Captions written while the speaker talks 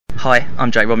Hi, I'm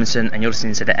Jake Robinson and you're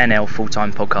listening to the NL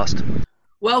Full-Time Podcast.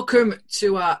 Welcome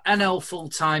to our NL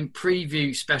Full-Time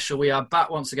Preview Special. We are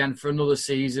back once again for another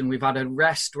season. We've had a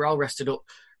rest, we're all rested up,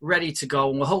 ready to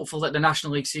go, and we're hopeful that the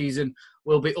National League season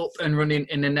will be up and running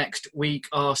in the next week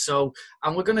or so.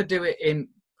 And we're going to do it in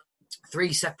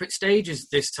 3 separate stages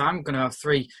this time. We're going to have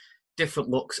 3 different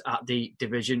looks at the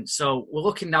division. So we're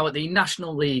looking now at the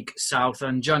National League South,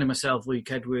 and joining myself, Luke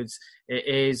Edwards, it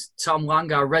is Tom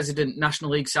Lang, our resident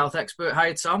National League South expert.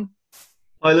 Hi, Tom.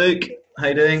 Hi, Luke. How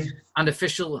you doing? And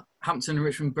official Hampton and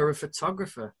Richmond Borough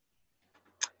photographer.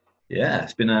 Yeah,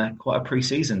 it's been quite a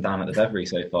pre-season down at the Beverley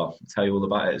so far. I'll tell you all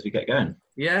about it as we get going.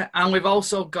 Yeah, and we've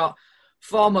also got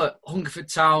former Hungerford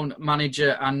Town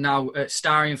manager and now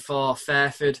starring for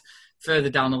Fairford, further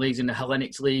down the leagues in the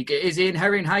Hellenics League. It is Ian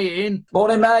Herring. Hi, Ian.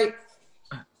 Morning, mate.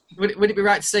 Would it be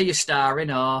right to say you're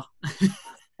starring, or...?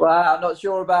 Well, I'm not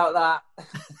sure about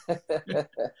that.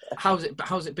 How's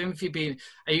it been for you?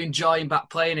 Are you enjoying back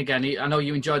playing again? I know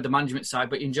you enjoyed the management side,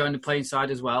 but you enjoying the playing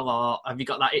side as well, or have you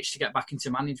got that itch to get back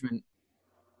into management?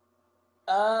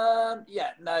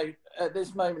 At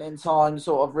this moment in time,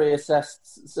 sort of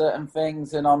reassessed certain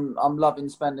things, and I'm loving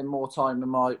spending more time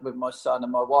with my son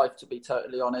and my wife, to be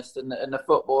totally honest. And the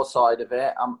football side of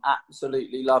it, I'm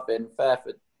absolutely loving.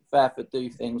 Fairford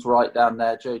do things right down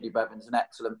there. Jodie Bevan's an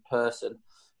excellent person,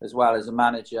 as well as a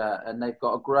manager, and they've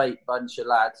got a great bunch of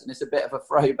lads, and it's a bit of a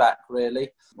throwback,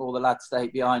 really. All the lads stay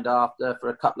behind after for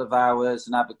a couple of hours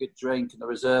and have a good drink, and the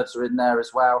reserves are in there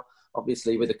as well.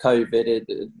 Obviously, with the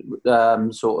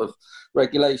COVID sort of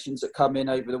regulations that come in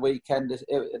over the weekend,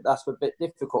 that's a bit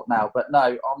difficult now. But no,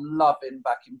 I'm loving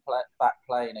back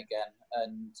playing again,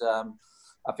 and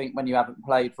I think when you haven't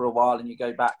played for a while and you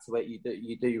go back to it,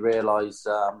 you do realise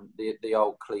the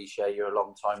old cliche, you're a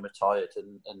long time retired,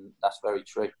 and that's very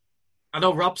true. I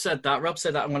know Rob said that. Rob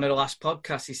said that in one of the last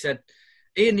podcasts. He said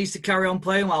Ian needs to carry on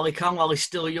playing while he can, while he's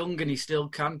still young and he still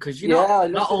can, because you're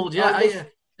not old yet, are you?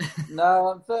 No,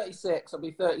 I'm 36. I'll be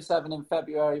 37 in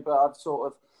February, but I've sort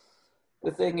of...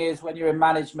 The thing is, when you're in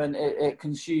management, it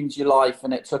consumes your life,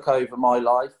 and it took over my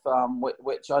life,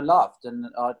 which I loved. And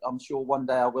I'm sure one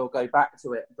day I will go back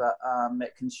to it, but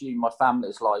it consumed my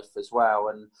family's life as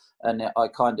well. And I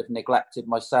kind of neglected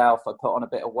myself. I put on a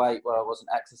bit of weight where I wasn't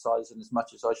exercising as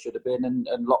much as I should have been. And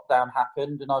lockdown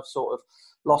happened, and I've sort of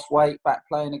lost weight, back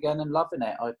playing again and loving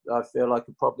it. I feel I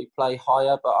could probably play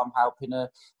higher, but I'm helping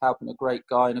a great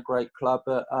guy in a great club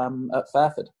at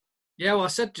Fairford. Yeah, well, I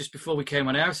said just before we came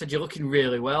on air, I said you're looking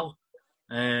really well.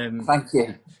 Thank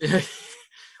you.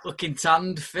 Looking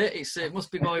tanned, fit. It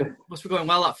must be going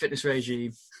well, that fitness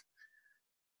regime.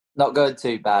 Not going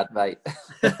too bad, mate.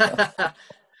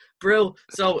 Brill.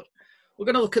 So we're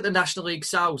going to look at the National League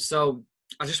South. So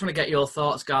I just want to get your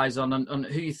thoughts, guys, on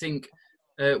who you think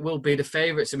will be the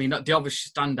favourites. I mean, the obvious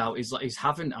standout is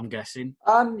Havant, I'm guessing.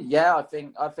 Yeah, I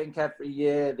think every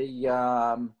year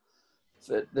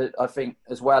I think,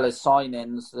 as well as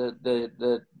signings,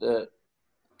 the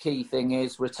key thing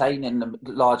is retaining the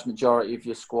large majority of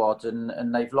your squad,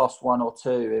 and they've lost one or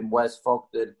two in Wes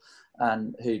Fogden,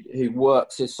 and who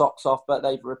works his socks off, but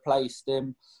they've replaced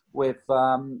him with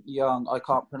young, I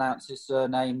can't pronounce his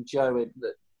surname, Joe,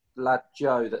 the lad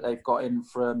Joe that they've got in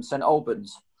from St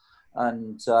Albans.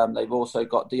 And they've also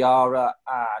got Diarra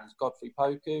and Godfrey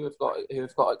Poku who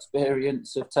have got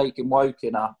experience of taking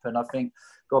Woking up. And I think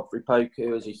Godfrey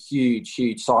Poku is a huge,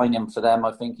 huge signing for them.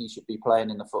 I think he should be playing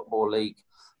in the Football League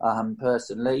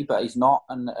personally, but he's not,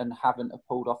 and haven't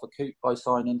pulled off a coup by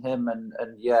signing him. And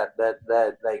yeah, they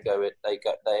enter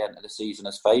the season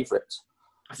as favourites.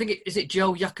 I think is it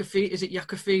Joe Iacofino? Is it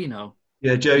Iacofino?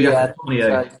 Yeah, Joe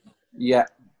Iacofino. Yeah.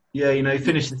 Yeah,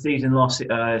 finished the season last,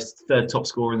 third top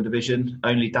scorer in the division.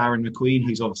 Only Darren McQueen,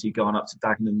 who's obviously gone up to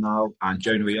Dagenham now, and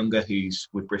Jonah Younger, who's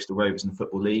with Bristol Rovers in the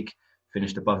Football League,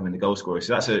 finished above him in the goal scorer.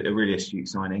 So that's a really astute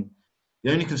signing.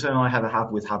 The only concern I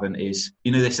have with Havant is,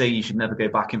 they say you should never go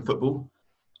back in football.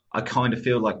 I kind of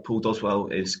feel like Paul Doswell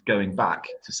is going back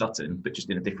to Sutton, but just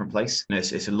in a different place.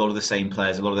 It's a lot of the same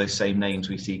players, a lot of those same names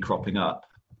we see cropping up.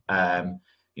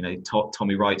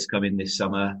 Tommy Wright's come in this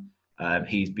summer.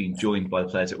 He's been joined by the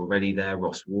players that were already there: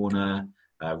 Ross Warner,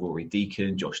 Rory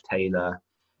Deacon, Josh Taylor.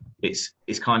 It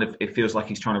feels like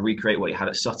he's trying to recreate what he had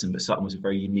at Sutton, but Sutton was a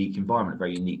very unique environment, a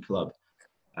very unique club.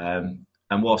 And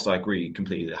whilst I agree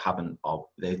completely that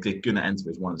they're going to enter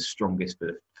as one of the strongest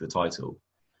for the title,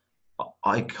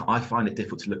 I find it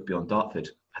difficult to look beyond Dartford.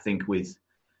 I think with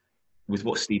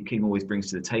what Steve King always brings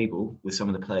to the table, with some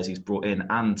of the players he's brought in,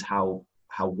 and how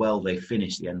well they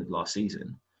finished the end of last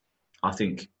season, I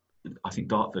think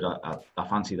Dartford, I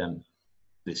fancy them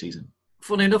this season.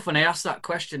 Funny enough, when I asked that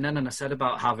question then and I said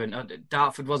about having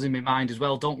Dartford was in my mind as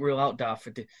well. Don't rule out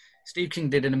Dartford. Steve King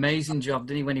did an amazing job,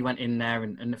 didn't he, when he went in there,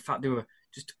 and the fact they were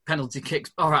just penalty kicks,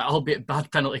 all right, albeit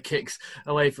bad penalty kicks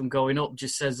away from going up,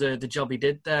 just says the job he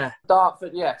did there.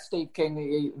 Dartford, yeah, Steve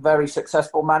King, very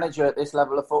successful manager at this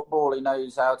level of football. He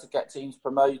knows how to get teams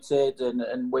promoted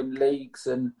and win leagues,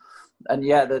 and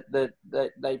yeah,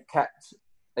 they've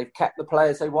kept the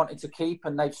players they wanted to keep,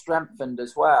 and they've strengthened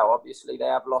as well. Obviously, they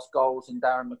have lost goals in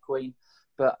Darren McQueen,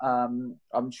 but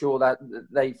I'm sure that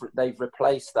they've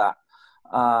replaced that.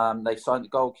 They've signed the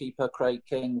goalkeeper Craig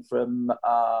King from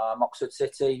Oxford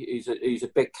City, who's a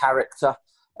big character,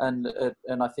 and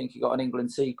I think he got an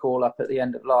England C call up at the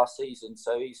end of last season,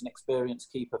 so he's an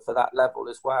experienced keeper for that level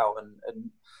as well.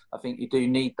 And I think you do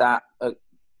need that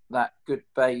good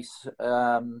base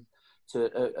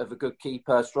of a good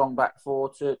keeper, strong back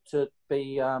four to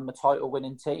be a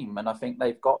title-winning team, and I think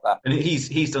they've got that. And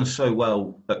he's done so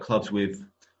well at clubs with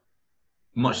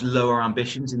much lower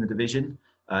ambitions in the division.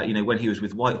 When he was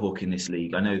with Whitehawk in this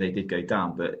league, I know they did go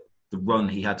down, but the run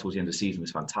he had towards the end of the season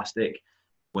was fantastic.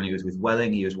 When he was with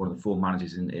Welling, he was one of the 4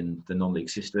 managers in the non-league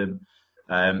system.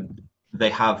 I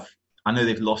know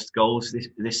they've lost goals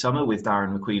this summer with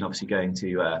Darren McQueen obviously going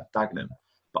to Dagenham,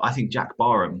 but I think Jack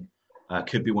Barham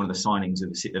could be one of the signings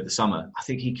of the summer. I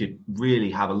think he could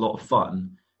really have a lot of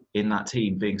fun in that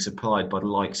team, being supplied by the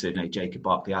likes of Jacob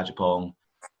Barkley-Ajapong,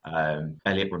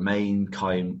 Elliot Romain,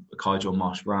 Kai John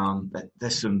Marsh-Brown.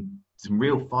 There's some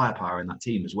real firepower in that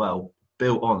team as well,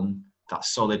 built on that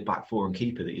solid back four and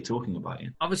keeper that you're talking about,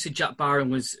 Ian. Obviously, Jack Barham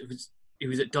was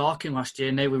at Dorking last year,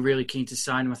 and they were really keen to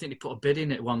sign him. I think they put a bid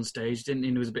in at one stage, didn't they?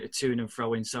 And there was a bit of to-ing and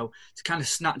throwing. So to kind of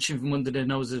snatch him from under the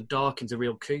nose of Dorking's a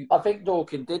real coup. I think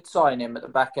Dorking did sign him at the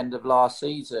back end of last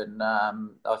season.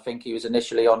 I think he was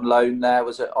initially on loan there,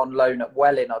 on loan at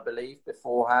Welling, I believe,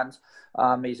 beforehand.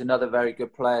 He's another very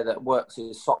good player that works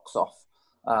his socks off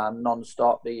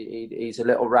non-stop. He's a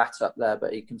little rat up there,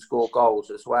 but he can score goals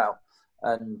as well.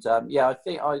 And I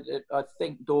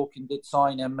think Dorking did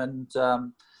sign him,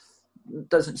 and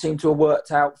doesn't seem to have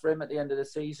worked out for him at the end of the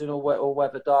season, or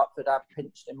whether Dartford have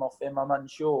pinched him off him. I'm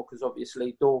unsure, because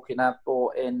obviously Dorking have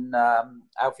brought in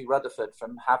Alfie Rutherford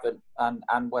from Havant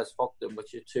and Wes Fogden,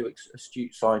 which are 2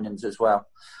 astute signings as well.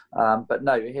 But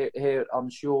no, here I'm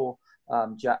sure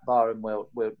Jack Barham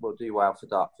will do well for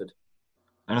Dartford.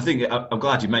 And I think I'm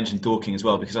glad you mentioned Dorking as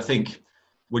well, because I think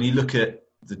when you look at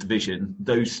the division,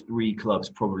 those 3 clubs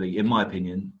probably, in my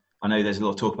opinion, I know there's a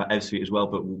lot of talk about Ebbsfleet as well,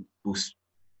 but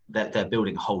they're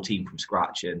building a whole team from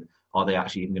scratch, and are they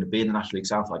actually even going to be in the National League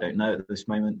South? I don't know at this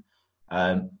moment.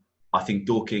 I think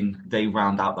Dorking, they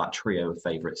round out that trio of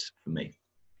favourites for me.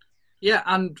 Yeah,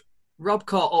 and Rob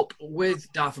caught up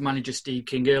with Dartford manager Steve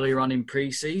King earlier on in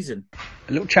pre-season.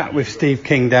 A little chat with Steve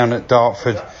King down at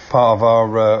Dartford, part of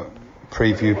our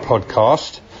preview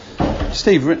podcast.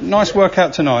 Steve, nice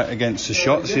workout tonight against the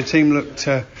Shots. Your team looked,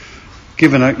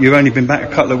 given you've only been back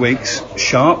a couple of weeks,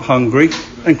 sharp, hungry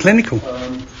and clinical.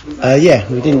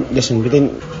 We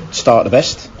didn't start the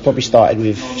best. Probably started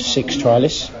with 6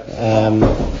 trialists.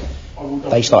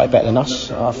 They started better than us.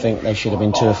 I think they should have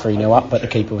been 2 or 3-0 up, but the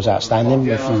keeper was outstanding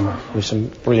with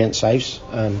some brilliant saves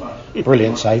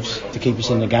to keep us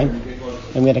in the game.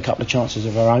 And we had a couple of chances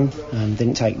of our own,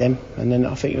 didn't take them. And then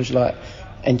I think it was like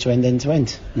end to end.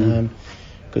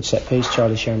 Good set piece.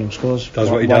 Charlie Sheringham scores.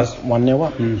 Does what he does. 1-0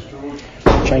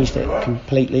 up. Changed it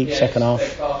completely. Second half,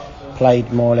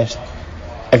 played more or less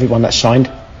everyone that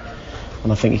signed,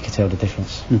 and I think you could tell the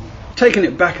difference. Taking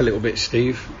it back a little bit,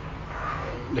 Steve,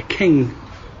 the king,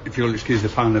 if you'll excuse the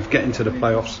pun, of getting to the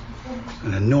playoffs,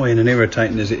 and annoying and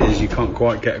irritating as it is, you can't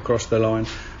quite get across the line.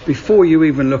 Before you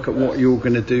even look at what you're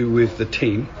going to do with the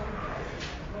team,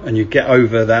 and you get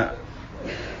over that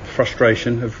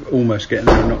frustration of almost getting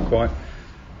there and not quite,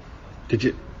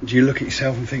 do you look at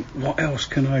yourself and think, what else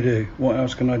can I do?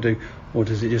 Or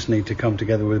does it just need to come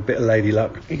together with a bit of lady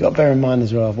luck? You've got to bear in mind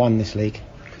as well, I've won this league.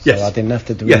 So yes. I didn't have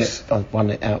to do it. I won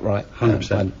it outright. 100%.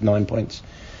 By 9 points.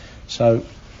 So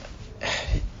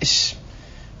you've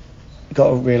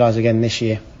got to realise again this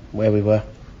year where we were.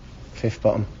 5th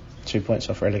bottom, 2 points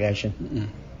off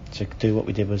relegation. To do what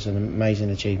we did was an amazing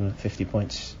achievement. 50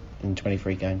 points in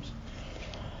 23 games.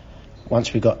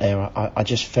 Once we got there, I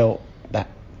just felt that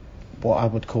what I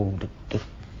would call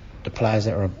the players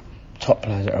that are top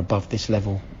players that are above this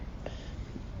level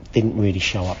didn't really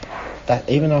show up. That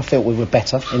even though I felt we were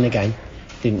better in the game,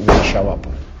 didn't really show up.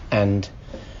 And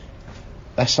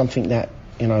that's something that,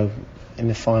 in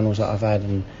the finals that I've had,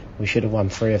 and we should have won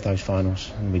 3 of those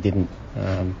finals, and we didn't.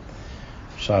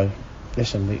 So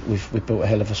listen, we've built a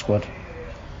hell of a squad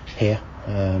here.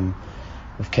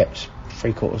 We've kept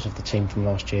 3/4 of the team from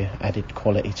last year, added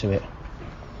quality to it.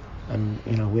 And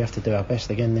we have to do our best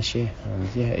again this year. And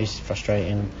yeah, it's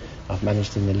frustrating. I've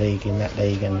managed in the league, in that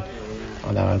league, and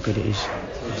I know how good it is.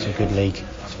 It's a good league.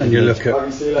 And you look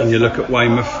at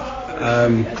Weymouth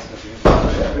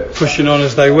pushing on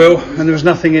as they will, and there was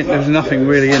nothing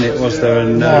really in it, was there?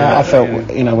 And I felt,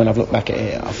 when I've looked back at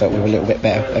it, I felt we were a little bit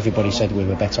better. Everybody said we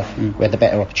were better. We had the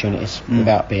better opportunities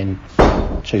without being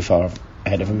too far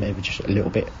ahead of them. It was just a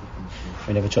little bit.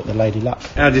 We never took the lady luck.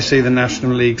 How do you see the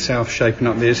National League South shaping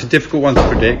up there? It's a difficult one to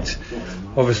predict.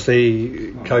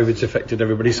 Obviously, COVID's affected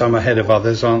everybody. Some ahead of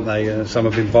others, aren't they? Some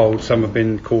have been bold, some have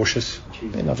been cautious.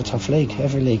 Been another tough league.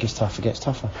 Every league is tough. It gets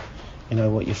tougher.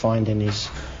 What you're finding is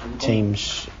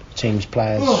teams,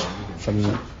 players from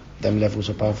them levels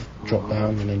above drop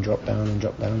down and then drop down and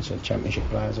drop down. So Championship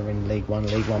players are in League One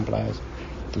players.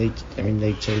 They're in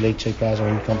League Two players are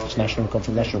in Conference National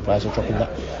players are dropping down.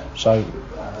 So,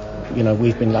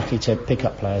 we've been lucky to pick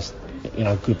up players,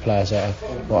 good players that are,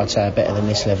 what I'd say, are better than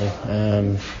this level.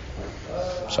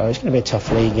 So it's going to be a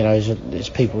tough league. There's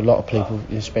a lot of people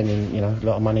spending, a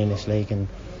lot of money in this league, and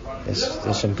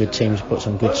there's some good teams put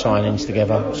some good signings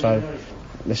together. So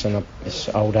listen, it's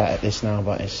old out at this now,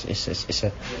 but it's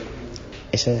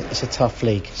a tough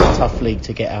league. It's a tough league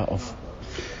to get out of,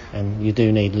 and you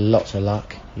do need lots of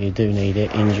luck. You do need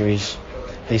it. Injuries.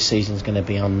 This season's going to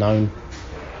be unknown,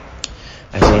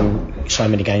 as in so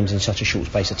many games in such a short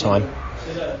space of time,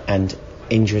 and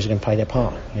injuries are going to play their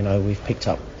part. We've picked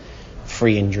up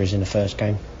 3 injuries in the first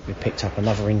game. We've picked up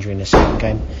another injury in the second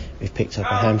game. We've picked up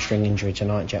a hamstring injury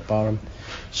tonight, Jack Barham.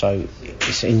 So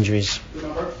it's injuries.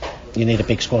 You need a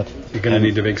big squad. You're going to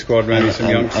need a big squad, Randy. Some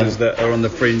youngsters that are on the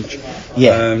fringe.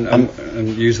 Yeah,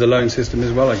 and use the loan system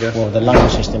as well, I guess. Well, the loan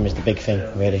system is the big thing,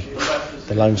 really.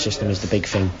 The loan system is the big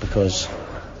thing because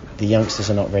the youngsters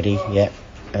are not ready yet.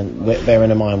 And bearing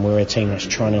in mind, we're a team that's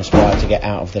trying to aspire to get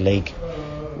out of the league.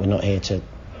 We're not here to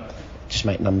just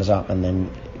make numbers up and then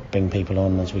bring people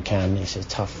on as we can. It's a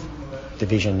tough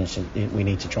division. We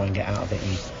need to try and get out of it,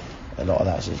 and a lot of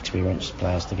that is experienced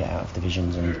players to get out of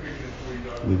divisions, and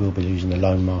we will be losing the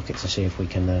loan market to see if we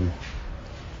can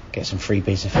get some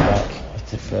freebies if you like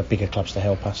for bigger clubs to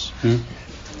help us.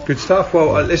 Good stuff.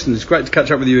 Well, listen, it's great to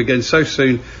catch up with you again so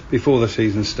soon before the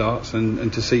season starts,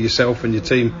 and to see yourself and your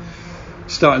team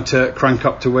starting to crank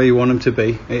up to where you want them to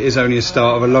be. It is only a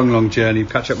start of a long journey.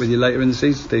 Catch up with you later in the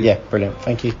season, Steve. Yeah, brilliant.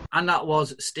 Thank you. And that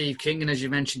was Steve King, and as you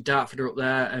mentioned, Dartford are up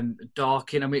there and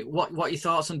Dorking. I mean, what are your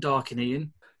thoughts on Dorking,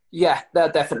 Ian? Yeah,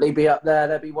 they'll definitely be up there.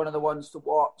 They'll be one of the ones to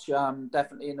watch.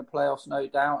 Definitely in the playoffs, no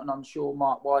doubt. And I'm sure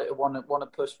Mark White will want to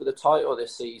push for the title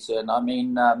this season. I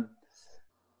mean,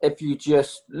 if you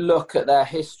just look at their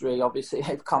history, obviously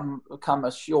they've come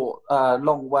a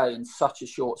long way in such a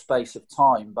short space of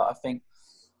time. But I think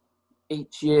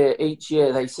each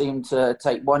year they seem to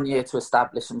take 1 year to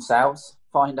establish themselves,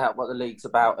 find out what the league's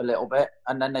about a little bit,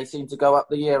 and then they seem to go up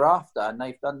the year after. And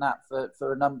they've done that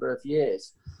for a number of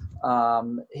years.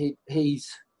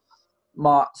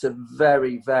 Mark's a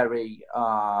very, very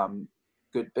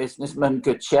good businessman,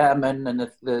 good chairman, and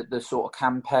the sort of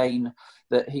campaign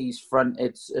that he's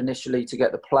fronted initially to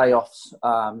get the playoffs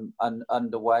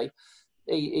underway,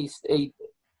 he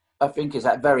I think is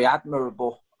very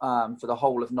admirable for the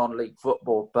whole of non-league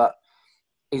football. But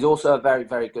he's also a very,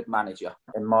 very good manager,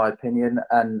 in my opinion,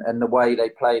 and the way they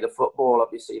play the football.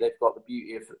 Obviously, they've got the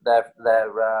beauty of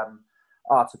their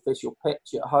artificial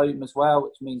pitch at home as well,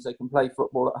 which means they can play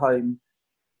football at home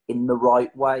in the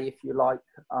right way, if you like.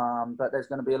 But there's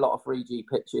going to be a lot of 3G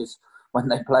pitches when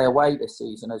they play away this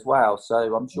season as well.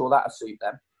 So I'm sure that'll suit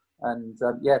them. And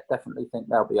definitely think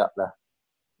they'll be up there.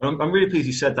 I'm really pleased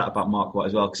you said that about Mark White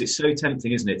as well, because it's so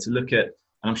tempting, isn't it, to look at,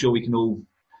 and I'm sure we can all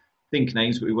think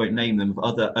names, but we won't name them, of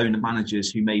other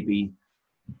owner-managers who maybe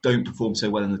don't perform so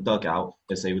well in the dugout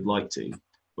as they would like to.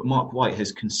 But Mark White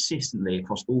has consistently,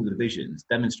 across all the divisions,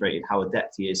 demonstrated how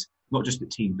adept he is, not just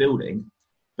at team building,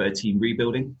 but at team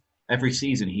rebuilding. Every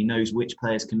season, he knows which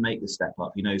players can make the step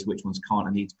up. He knows which ones can't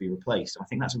and need to be replaced. I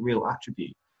think that's a real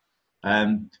attribute.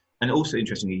 And also,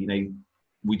 interestingly,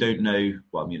 we don't know,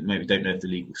 well, I mean, maybe we don't know if the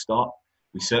league will start.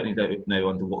 We certainly don't know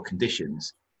under what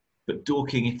conditions. But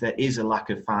Dorking, if there is a lack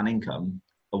of fan income,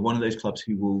 are one of those clubs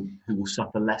who will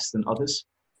suffer less than others,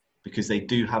 because they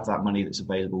do have that money that's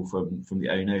available from the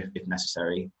owner if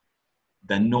necessary.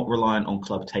 They're not reliant on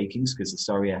club takings, because the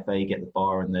Surrey FA get the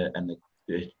bar and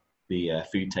the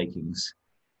food takings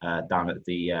down at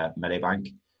the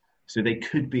Meadowbank. So they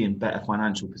could be in better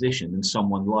financial position than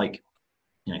someone like,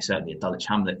 certainly a Dulwich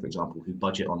Hamlet, for example, who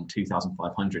budget on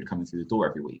 2,500 coming through the door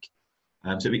every week.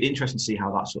 So it'd be interesting to see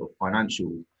how that sort of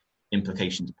financial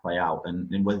implications play out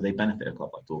and whether they benefit a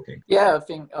club like Dorking. Yeah,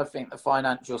 I think the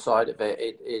financial side of it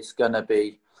is going to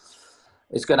be.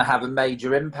 It's going to have a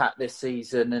major impact this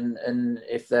season, and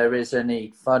if there is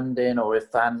any funding or if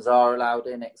fans are allowed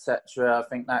in, etc., I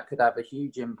think that could have a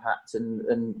huge impact.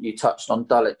 And you touched on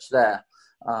Dulwich there.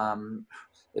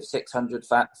 If 600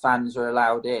 fans are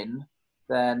allowed in,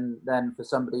 then for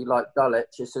somebody like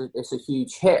Dulwich, it's a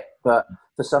huge hit. But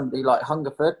for somebody like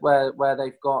Hungerford, where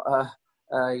they've got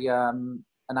an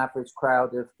average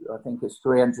crowd of, I think it's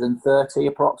 330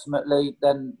 approximately,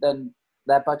 then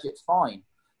their budget's fine.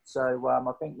 So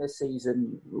I think this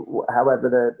season, however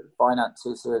the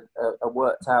finances are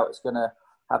worked out, it's going to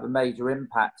have a major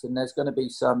impact. And there's going to be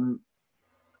some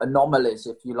anomalies,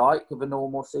 if you like, of a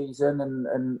normal season.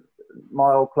 And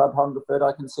my old club, Hungerford,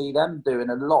 I can see them doing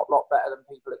a lot better than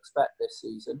people expect this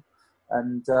season.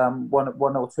 And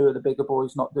one or two of the bigger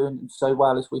boys not doing so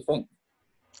well as we think.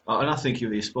 And I think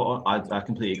you're spot on. I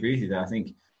completely agree with you there. I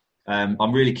think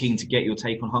I'm really keen to get your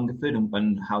take on Hungerford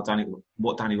and how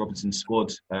what Danny Robinson's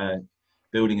squad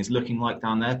building is looking like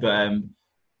down there. But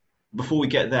before we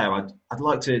get there, I'd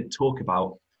like to talk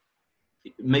about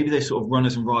maybe those sort of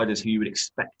runners and riders who you would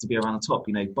expect to be around the top.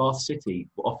 You know, Bath City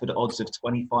were offered odds of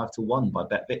 25-1 by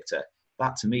BetVictor.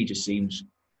 That to me just seems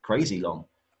crazy long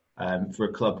for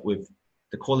a club with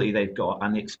the quality they've got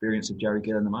and the experience of Jerry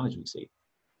Gill in the management seat.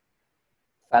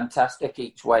 Fantastic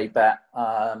each way bet.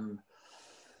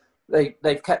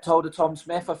 They've kept hold of Tom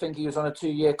Smith. I think he was on a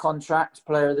 2-year contract,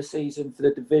 player of the season for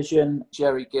the division.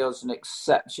 Jerry Gill's an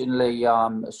exceptionally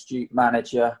astute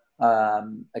manager.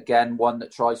 Again, one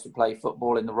that tries to play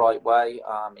football in the right way.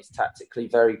 He's tactically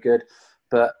very good.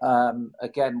 But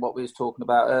again, what we was talking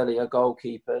about earlier,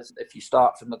 goalkeepers. If you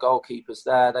start from the goalkeepers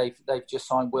there, they've just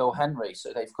signed Will Henry.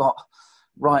 So they've got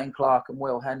Ryan Clark and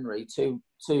Will Henry,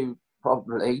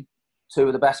 probably two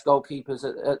of the best goalkeepers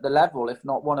at the level, if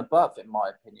not one above, in my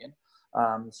opinion.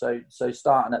 So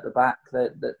starting at the back,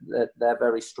 they're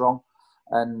very strong,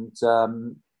 and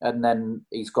then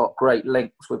he's got great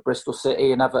links with Bristol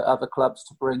City and other clubs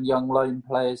to bring young loan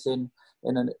players in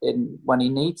when he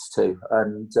needs to,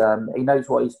 and he knows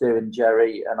what he's doing,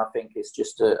 Jerry. And I think it's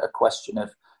just a question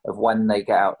of when they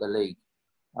get out the league,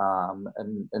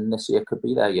 and this year could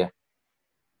be their year.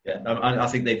 Yeah, I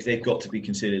think they've got to be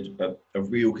considered a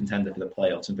real contender for the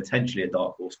playoffs and potentially a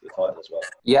dark horse for the title as well.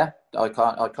 Yeah, I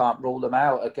can't rule them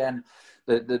out. Again,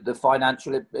 the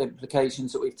financial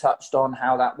implications that we've touched on,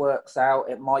 how that works out,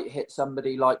 it might hit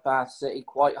somebody like Bath City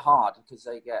quite hard because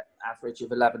they get average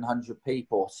of 1,100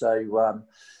 people. So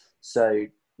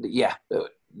yeah,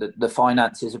 the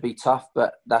finances will be tough,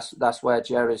 but that's where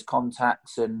Jerry's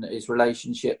contacts and his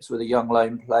relationships with the young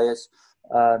loan players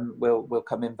will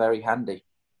come in very handy.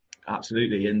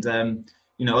 Absolutely, and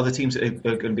other teams that are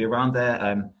going to be around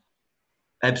there,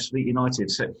 Ebbsfleet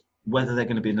United. So whether they're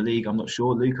going to be in the league, I'm not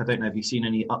sure. Luke, I don't know. Have you seen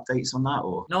any updates on that?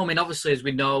 Or no, I mean, obviously, as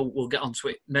we know, we'll get onto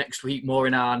it next week more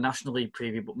in our National League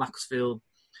preview. But Macclesfield,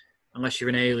 unless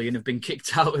you're an alien, have been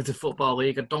kicked out of the Football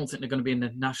League. I don't think they're going to be in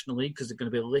the National League because they're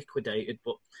going to be liquidated.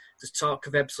 But there's talk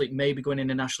of Ebbsfleet maybe going in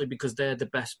the National League because they're the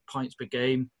best points per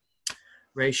game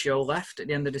ratio left at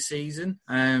the end of the season.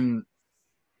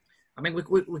 I mean,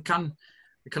 we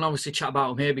can obviously chat about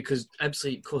them here because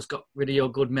Ebbsfleet, of course, got rid of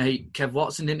your good mate Kev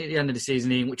Watson at the end of the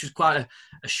season, Ian, which was quite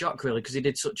a shock, really, because he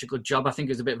did such a good job. I think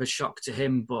it was a bit of a shock to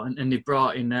him, and they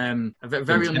brought in a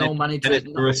very unknown manager.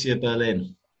 Borussia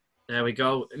Berlin. There we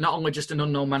go. Not only just an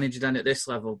unknown manager then at this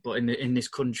level, but in this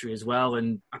country as well.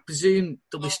 And I presume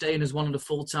they'll be staying as one of the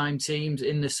full-time teams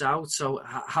in the South. So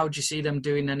how do you see them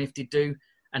doing then if they do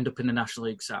end up in the National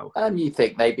League South? You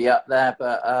think they'd be up there,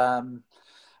 but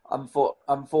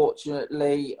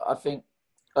unfortunately, I think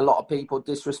a lot of people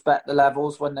disrespect the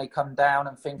levels when they come down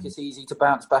and think it's easy to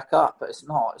bounce back up, but it's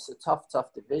not. It's a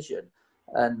tough division.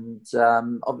 And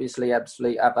obviously,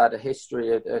 Ebbsfleet have had a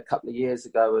history a couple of years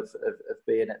ago of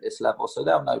being at this level, so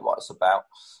they'll know what it's about.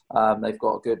 They've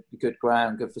got a good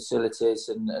ground, good facilities,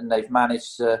 and they've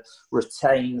managed to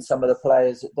retain some of the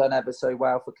players that done ever so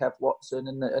well for Kev Watson,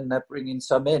 and they're bringing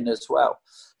some in as well.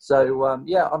 So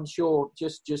I'm sure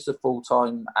just the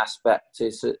full-time aspect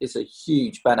is a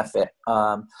huge benefit,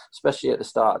 especially at the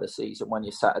start of the season when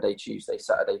you're Saturday,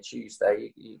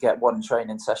 Tuesday. You get one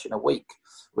training session a week,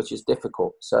 which is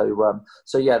difficult. So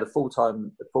the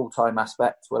full-time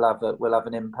aspect will have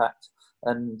an impact,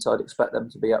 and I'd expect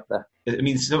them to be up there. I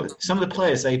mean, some of the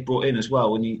players they brought in as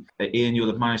well. When Ian,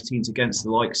 you'll have managed teams against the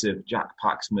likes of Jack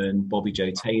Paxman, Bobby Joe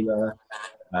Taylor,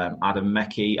 Adam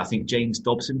Meckie. I think James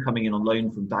Dobson coming in on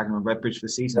loan from Dagenham and Redbridge for the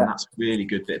season. Yeah. That's a really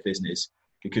good bit of business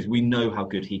because we know how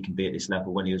good he can be at this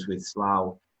level when he was with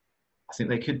Slough. I think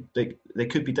they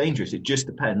could be dangerous. It just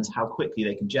depends how quickly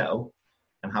they can gel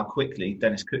and how quickly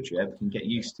Denis Kutchev can get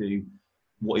used to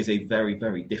what is a very,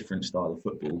 very different style of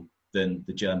football than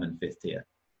the German fifth tier.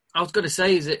 I was going to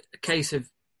say, is it a case of,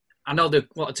 I know they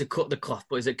wanted to cut the cloth,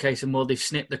 but is it a case of more they've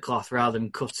snipped the cloth rather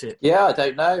than cut it? Yeah, I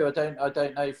don't know. I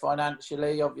don't know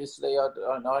financially. Obviously,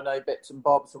 I know bits and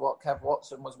bobs of what Kev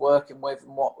Watson was working with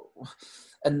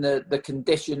and the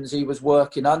conditions he was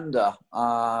working under,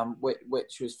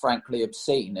 which was frankly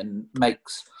obscene and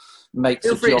makes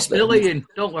feel free to spill it in.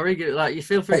 Don't worry. Like, you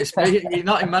feel free to spill it. You're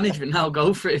not in management now.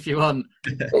 Go for it if you want.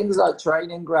 Things like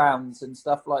training grounds and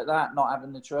stuff like that, not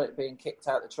having being kicked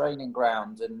out the training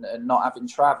ground and not having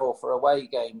travel for away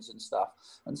games and stuff.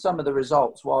 And some of the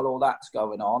results while all that's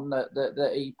going on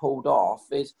that he pulled off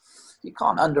is, you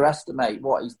can't underestimate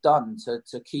what he's done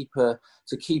to keep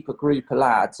a group of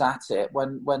lads at it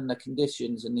when the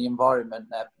conditions and the environment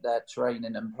they're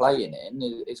training and playing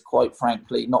in is quite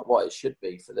frankly not what it should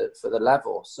be for the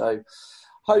level. So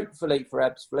hopefully for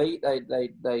Ebbsfleet,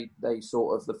 they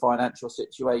sort of, the financial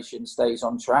situation stays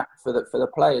on track for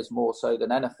the players more so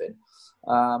than anything.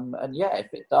 And yeah,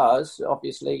 if it does,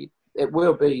 obviously it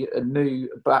will be a new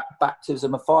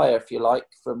baptism of fire, if you like,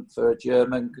 for a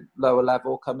German lower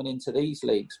level coming into these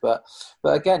leagues. But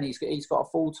again, he's got a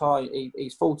full-time.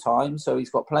 He's full-time, so he's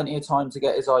got plenty of time to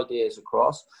get his ideas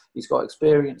across. He's got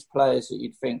experienced players that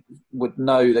you'd think would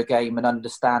know the game and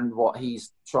understand what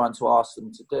he's trying to ask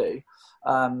them to do.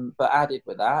 But added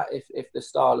with that, if the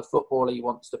style of football he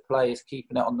wants to play is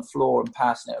keeping it on the floor and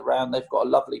passing it around, they've got a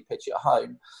lovely pitch at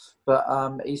home. But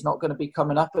he's not going to be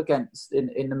coming up against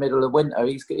in the middle of winter.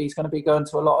 He's going to be going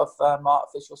to a lot of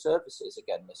artificial surfaces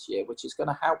again this year, which is going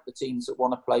to help the teams that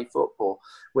want to play football.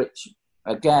 Which,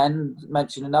 again,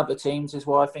 mentioning other teams is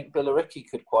why I think Billericay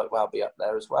could quite well be up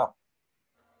there as well.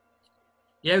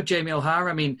 Yeah, Jamie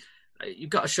O'Hara. I mean, you've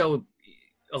got to show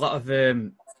a lot of.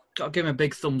 Got to give him a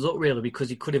big thumbs up, really, because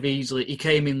he could have easily. He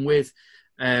came in with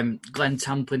Glenn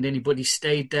Tamplin, didn't he? But he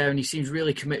stayed there and he seems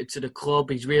really committed to the club.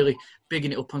 He's really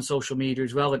bigging it up on social media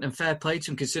as well. And fair play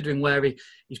to him, considering where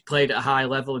he's played at a high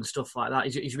level and stuff like that.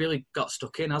 He's really got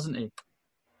stuck in, hasn't he?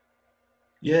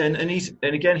 Yeah, and he's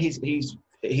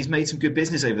made some good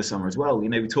business over the summer as well. You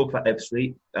know, we talk about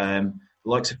Ebbsfleet, the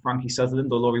likes of Frankie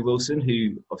Sutherland or Laurie Wilson,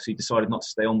 who obviously decided not to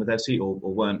stay on with Ebbsfleet or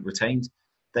weren't retained.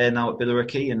 They're now at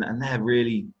Billericay, and they're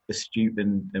really astute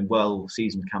and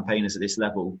well-seasoned campaigners at this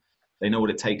level. They know what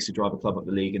it takes to drive a club up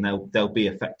the league, and they'll be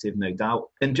effective, no doubt.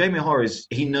 And Jamie O'Hara,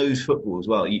 he knows football as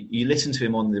well. You listen to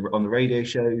him on the radio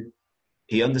show.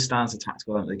 He understands the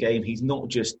tactical element of the game. He's not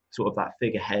just sort of that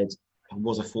figurehead who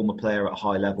was a former player at a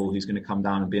high level who's going to come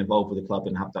down and be involved with the club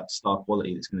and have that star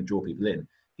quality that's going to draw people in.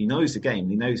 He knows the game.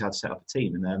 He knows how to set up a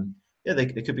team, and they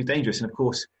could be dangerous. And of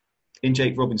course, in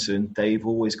Jake Robinson, they've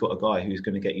always got a guy who's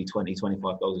going to get you 20,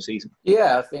 25 goals a season.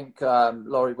 Yeah, I think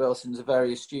Laurie Wilson's a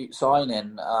very astute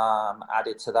signing.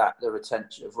 Added to that, the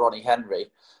retention of Ronnie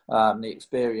Henry, the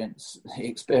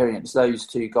experience those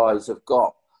two guys have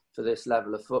got for this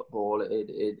level of football,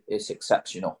 it's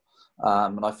exceptional.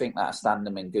 And I think that'll stand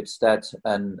them in good stead.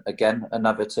 And again,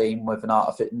 another team with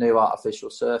a new artificial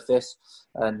surface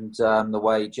and the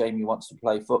way Jamie wants to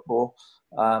play football,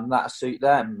 that'll suit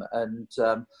them. And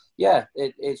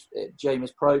it's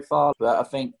Jamie's profile. But I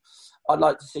think I'd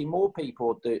like to see more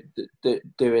people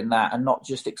doing that, and not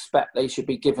just expect they should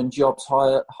be given jobs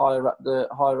higher up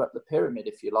the pyramid,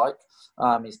 if you like.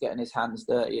 He's getting his hands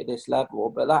dirty at this level.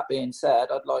 But that being said,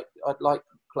 I'd like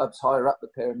clubs higher up the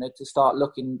pyramid to start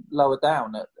looking lower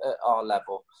down at our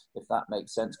level, if that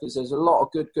makes sense, because there's a lot of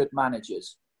good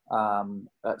managers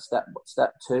at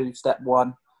step 2, step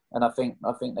 1, and I think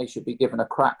they should be given a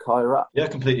crack higher up. Yeah, I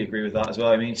completely agree with that as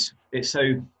well. I mean, it's so,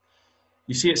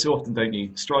 you see it so often, don't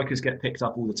you? Strikers get picked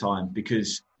up all the time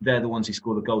because they're the ones who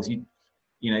score the goals.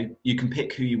 You can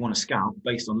pick who you want to scout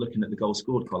based on looking at the goals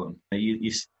scored column.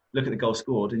 You look at the goal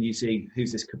scored and you see,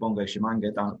 who's this Kabongo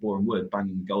Shamanga down at Boreham Wood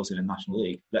banging goals in the National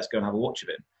League? Let's go and have a watch of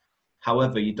him.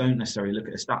 However, you don't necessarily look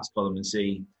at a stats column and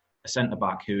see a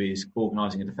centre-back who is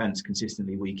organising a defence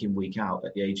consistently week in, week out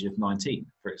at the age of 19,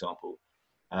 for example.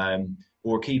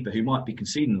 Or a keeper who might be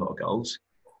conceding a lot of goals,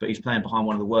 but he's playing behind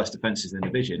one of the worst defences in the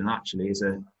division and actually is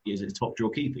a top-draw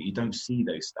keeper. You don't see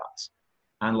those stats.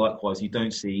 And likewise, you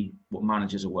don't see what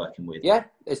managers are working with. Yeah,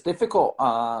 it's difficult.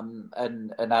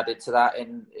 And added to that,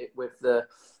 with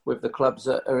the clubs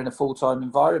that are in a full-time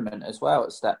environment as well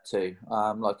at step 2.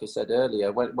 Like I said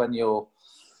earlier, when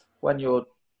you're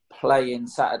playing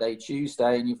Saturday,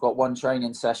 Tuesday, and you've got one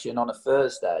training session on a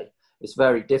Thursday, it's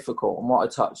very difficult. And what I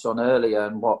touched on earlier,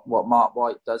 and what Mark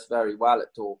White does very well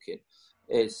at Dorking,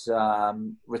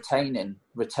 retaining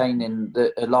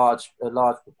a large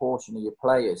proportion of your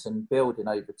players and building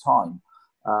over time.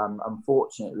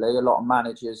 Unfortunately, a lot of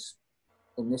managers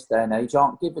in this day and age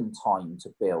aren't given time to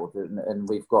build, and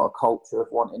we've got a culture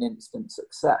of wanting instant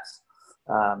success.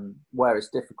 Where it's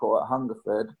difficult at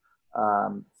Hungerford,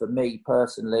 for me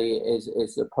personally,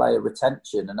 is the player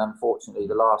retention, and unfortunately,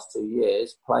 the last 2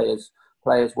 years, players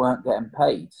weren't getting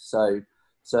paid.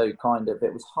 So kind of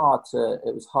it was hard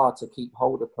to keep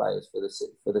hold of players for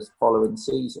the following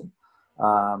season.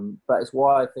 But it's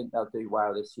why I think they'll do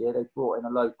well this year. They brought in a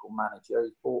local manager.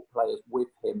 He's brought players with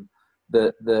him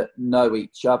that know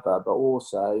each other, but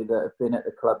also that have been at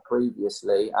the club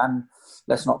previously. And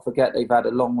let's not forget they've had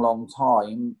a long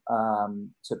time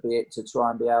to try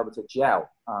and be able to gel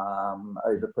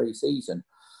over pre-season.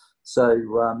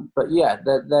 So, but yeah,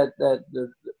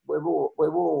 we're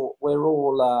all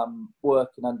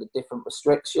working under different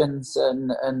restrictions,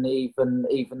 and even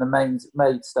the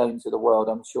Maidstones of the world,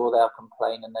 I'm sure they'll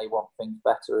complain and they want things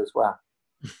better as well.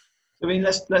 I mean,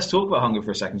 let's talk about Hunger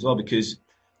for a second as well, because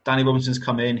Danny Robinson's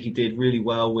come in. He did really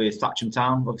well with Thatcham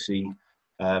Town. Obviously,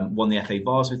 won the FA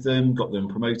Vars with them, got them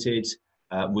promoted.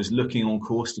 Was looking on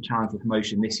course to challenge for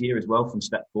promotion this year as well from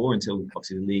Step 4 until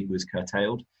obviously the league was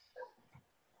curtailed.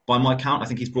 By my count, I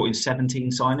think he's brought in 17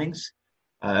 signings.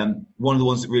 One of the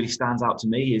ones that really stands out to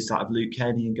me is that of Luke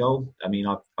Kearney in goal. I mean,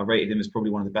 I rated him as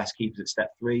probably one of the best keepers at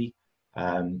Step 3.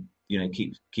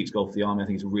 Keeps goal for the Army. I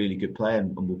think he's a really good player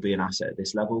and will be an asset at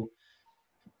this level.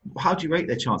 How do you rate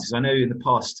their chances? I know in the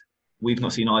past we've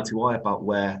not seen eye to eye about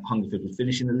where Hungerford would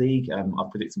finish in the league. I've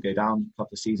predicted them go down a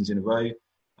couple of seasons in a row.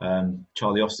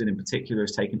 Charlie Austin in particular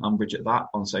has taken umbrage at that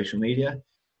on social media.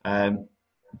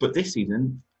 But this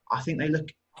season, I think they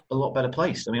look a lot better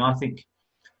placed. I mean, I think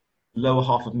lower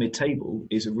half of mid-table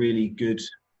is a really good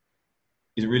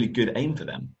aim for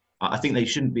them. I think they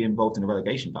shouldn't be involved in a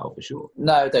relegation battle for sure.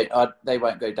 No, they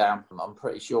won't go down. I'm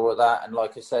pretty sure of that. And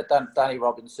like I said, Danny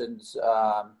Robinson's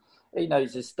he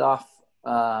knows his stuff.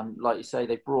 Like you say,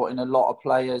 they've brought in a lot of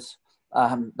players.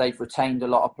 They've retained a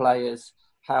lot of players.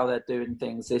 How they're doing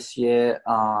things this year,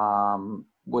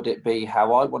 would it be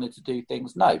how I wanted to do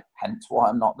things? No, hence why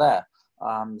I'm not there.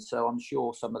 So I'm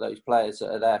sure some of those players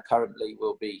that are there currently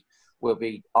will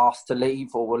be asked to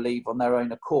leave or will leave on their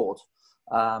own accord.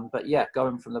 But yeah,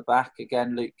 going from the back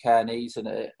again, Luke Kearney's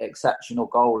an exceptional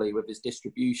goalie with his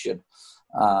distribution.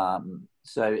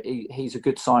 So he's a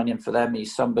good signing for them.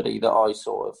 He's somebody that I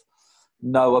sort of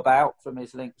know about from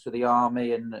his links with the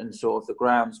Army and sort of the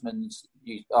groundsman's.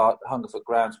 Hungerford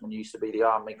groundsman used to be the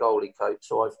Army goalie coach.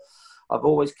 So I've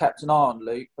always kept an eye on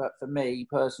Luke. But for me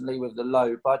personally, with the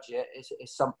low budget,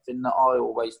 it's something that I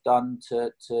always done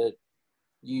to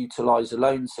utilise the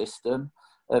loan system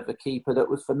of a keeper that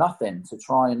was for nothing, to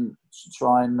try and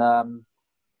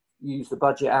use the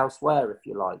budget elsewhere, if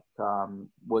you like.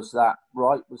 Was that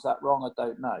right? Was that wrong? I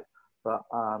don't know.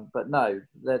 But no,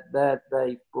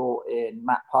 they've brought in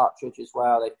Matt Partridge as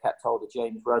well. They've kept hold of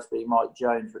James Rusby, Mike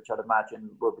Jones, which I'd imagine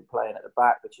will be playing at the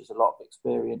back, which is a lot of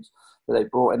experience. But they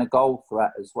brought in a goal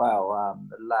threat as well.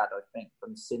 The lad, I think,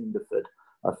 from Cinderford,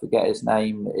 I forget his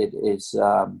name. It is.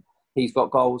 He's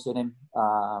got goals in him.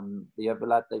 The other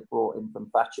lad they brought in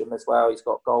from Thatcham as well, he's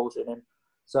got goals in him.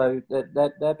 So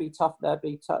they'll be tough. They'll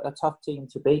be a tough team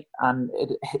to beat, and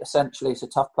essentially it's a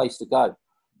tough place to go.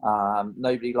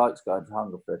 Nobody likes going to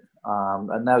Hungerford,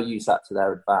 and they'll use that to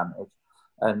their advantage.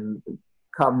 And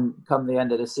come the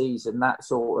end of the season, that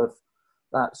sort of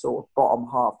bottom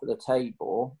half of the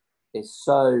table is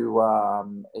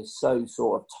so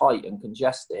sort of tight and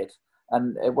congested.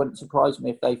 And it wouldn't surprise me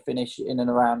if they finish in and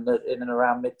around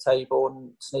mid-table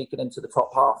and sneaking into the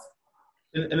top half.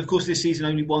 And of course, this season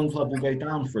only one club will go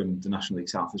down from the National League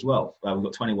South as well. We've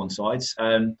got 21 sides.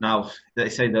 Now, they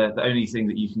say the only thing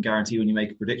that you can guarantee when you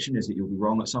make a prediction is that you'll be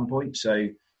wrong at some point. So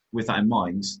with that in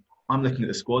mind, I'm looking at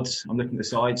the squads, I'm looking at the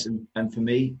sides, and for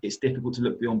me, it's difficult to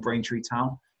look beyond Braintree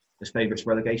Town as favourites for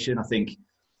relegation. I think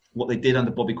what they did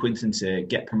under Bobby Quinton to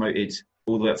get promoted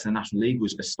all the way up to the National League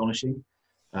was astonishing.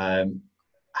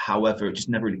 However, it just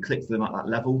never really clicked for them at that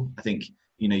level. I think,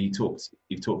 you've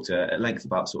talked at length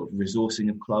about sort of resourcing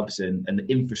of clubs and the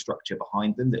infrastructure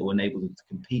behind them that will enable them to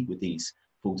compete with these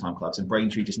full-time clubs. And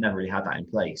Braintree just never really had that in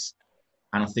place.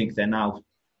 And I think they're now,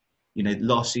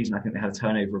 last season, I think they had a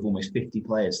turnover of almost 50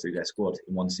 players through their squad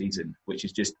in one season, which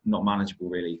is just not manageable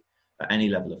really at any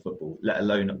level of football, let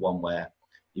alone at one where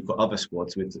you've got other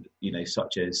squads with,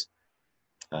 such as,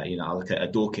 I look at a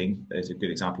Dorking as a good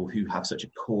example, who have such a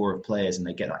core of players and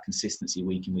they get that consistency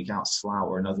week in, week out. Slough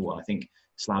or another one. I think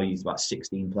Slough used about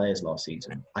 16 players last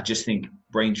season. I just think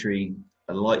Braintree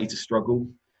are likely to struggle.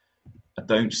 I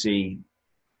don't see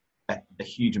a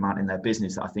huge amount in their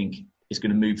business that I think is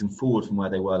going to move them forward from where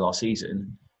they were last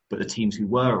season. But the teams who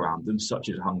were around them, such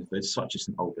as Hungerford, such as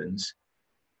St Albans,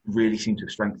 really seem to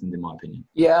have strengthened, in my opinion.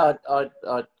 Yeah,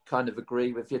 I kind of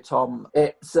agree with you, Tom.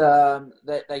 It's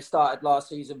they started last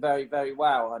season very, very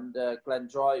well under Glenn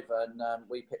Driver, and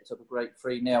we picked up a great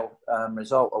 3-0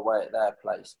 result away at their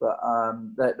place. But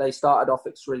they started off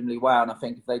extremely well, and I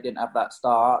think if they didn't have that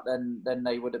start, then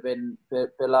they would have been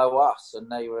below us,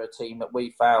 and they were a team that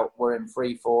we felt were in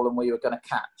free fall and we were going to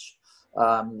catch.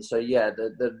 So yeah,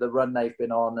 the run they've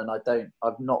been on, and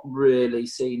I've not really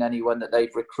seen anyone that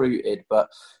they've recruited, but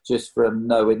just from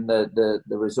knowing the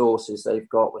resources they've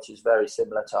got, which is very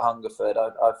similar to Hungerford,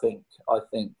 I think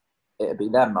it'll be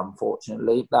them.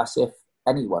 Unfortunately, that's if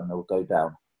anyone will go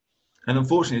down. And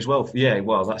unfortunately as well, yeah,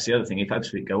 well, that's the other thing. If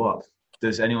Ebbsfleet go up,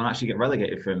 does anyone actually get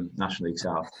relegated from National League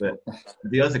South? But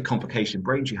the other complication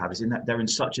Braintree have is in that they're in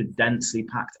such a densely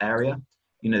packed area.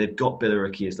 You know, they've got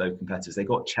Billericay as local competitors. They've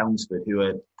got Chelmsford, who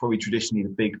are probably traditionally the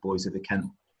big boys of the Kent,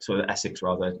 sort of Essex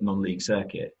rather, non-league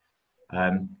circuit.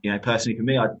 You know, personally for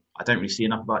me, I don't really see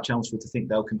enough about Chelmsford to think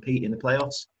they'll compete in the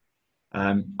playoffs.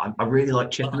 I really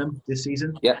like Chippenham this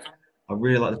season. Yeah. I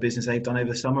really like the business they've done over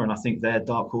the summer, and I think they're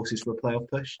dark horses for a playoff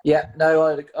push. Yeah,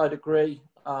 no, I'd agree.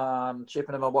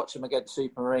 Chippenham, I watched them against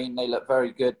Supermarine. They look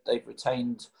very good. They've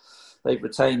retained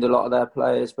a lot of their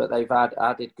players, but they've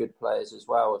added good players as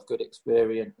well with good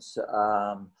experience.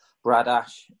 Brad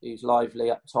Ash, who's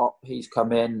lively up top, he's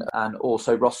come in, and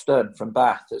also Ross Stern from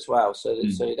Bath as well. So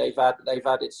they've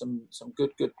added some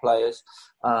good players.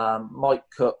 Mike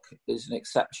Cook is an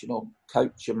exceptional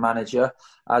coach and manager,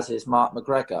 as is Mark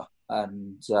McGregor,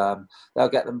 and they'll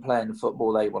get them playing the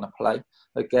football they want to play.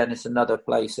 Again, it's another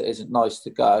place that isn't nice to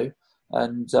go,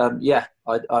 and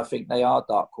I think they are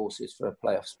dark horses for a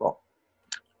playoff spot.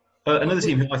 Another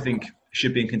team who I think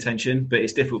should be in contention, but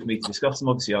it's difficult for me to discuss them,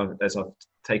 obviously, as I've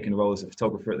taken a role as a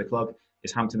photographer at the club,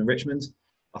 is Hampton and Richmond.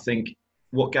 I think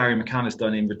what Gary McCann has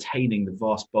done in retaining the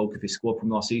vast bulk of his squad from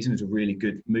last season is a really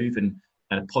good move and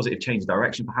a positive change of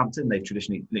direction for Hampton. They've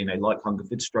traditionally, like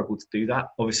Hungerford, struggled to do that.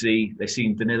 Obviously, they've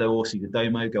seen Danilo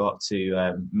Orsi-Domo go up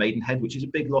to Maidenhead, which is a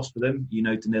big loss for them. You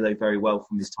know Danilo very well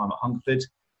from his time at Hungerford.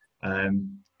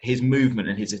 His movement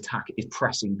and his attack, his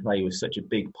pressing play was such a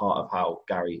big part of how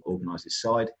Gary organised his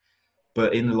side.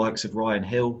 But in the likes of Ryan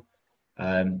Hill,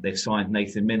 they've signed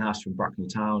Nathan Minhas from Bracknell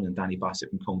Town and Danny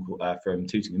Bassett from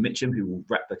Tooting and Mitcham, who will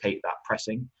replicate that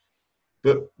pressing.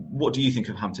 But what do you think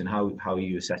of Hampton? How are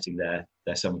you assessing their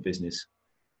summer business?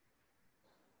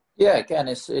 Yeah, again,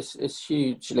 it's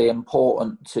hugely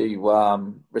important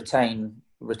to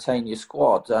retain your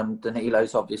squad.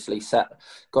 Danilo's obviously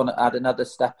gone to add another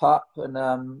step up,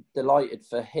 and delighted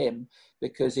for him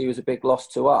because he was a big loss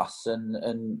to us,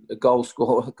 and a goal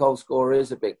scorer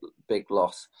is a big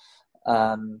loss.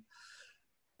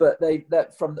 But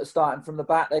starting from the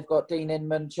back, they've got Dean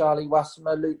Inman, Charlie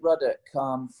Wassemer, Luke Ruddock,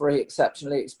 3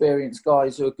 exceptionally experienced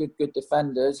guys who are good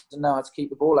defenders and know how to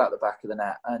keep the ball out the back of the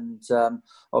net. And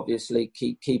obviously,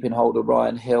 keeping hold of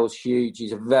Ryan Hill's huge.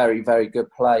 He's a very, very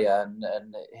good player, and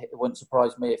it wouldn't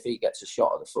surprise me if he gets a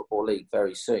shot at the Football League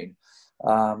very soon.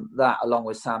 That, along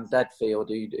with Sam Deadfield,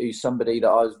 who's somebody that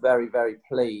I was very, very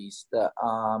pleased that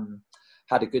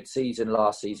had a good season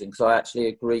last season, because I actually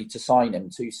agreed to sign him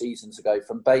 2 seasons ago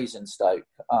from Basingstoke,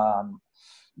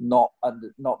 not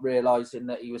realising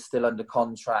that he was still under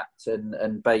contract,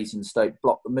 and Basingstoke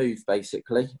blocked the move,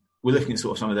 basically. We're looking at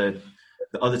sort of some of the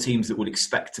other teams that would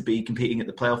expect to be competing at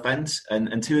the playoff ends,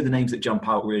 and 2 of the names that jump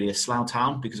out really are Slough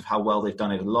Town, because of how well they've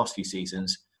done over the last few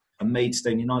seasons, and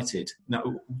Maidstone United. Now,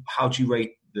 how do you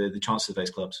rate the chances of those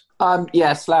clubs?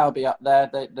 Slough will be up there.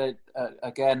 They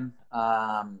again...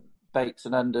 Bakes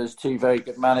and Unders, 2 very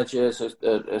good managers,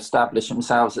 established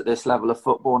themselves at this level of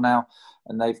football now,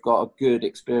 and they've got a good,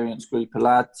 experienced group of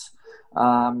lads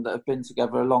that have been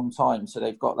together a long time. So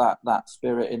they've got that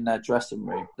spirit in their dressing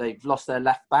room. They've lost their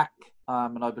left back,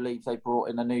 and I believe they brought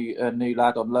in a new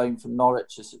lad on loan from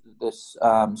Norwich. This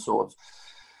sort of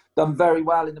done very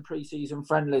well in the pre-season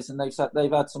friendlies, and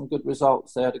they've had some good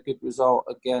results. They had a good result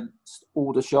against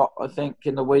Aldershot, I think,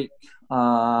 in the week,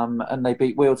 and they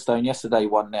beat Wealdstone yesterday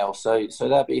 1-0. So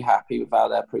they'll be happy with how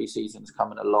their pre-season's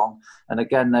coming along. And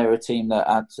again, they're a team that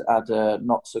had a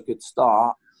not so good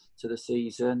start to the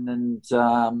season,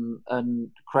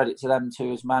 and credit to them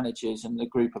too as managers and the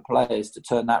group of players to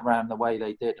turn that round the way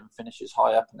they did and finish as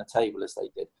high up in the table as they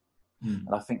did.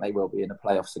 And I think they will be in the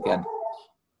playoffs again.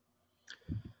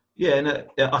 Yeah, and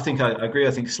I think I agree.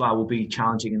 I think Slough will be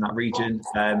challenging in that region.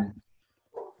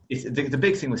 The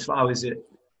big thing with Slough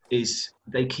is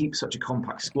they keep such a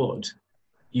compact squad.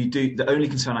 The only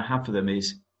concern I have for them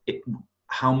is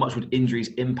how much would injuries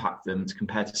impact them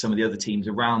compared to some of the other teams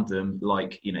around them,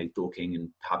 like, Dorking and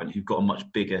Havant, who've got a much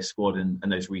bigger squad and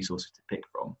those resources to pick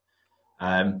from.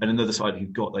 And another side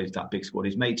who've got that big squad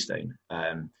is Maidstone.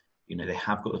 They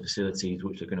have got the facilities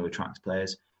which are going to attract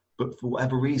players, but for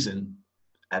whatever reason,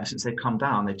 ever since they've come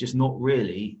down, they've still not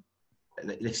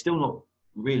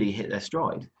really hit their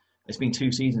stride. It's been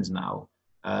 2 seasons now.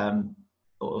 A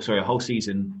whole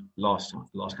season last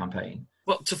campaign.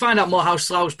 Well, to find out more how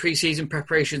Slough's pre-season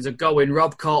preparations are going,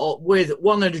 Rob caught up with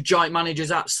one of the joint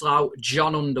managers at Slough,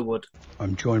 John Underwood.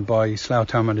 I'm joined by Slough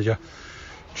Town manager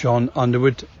John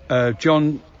Underwood.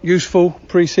 John, useful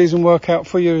pre-season workout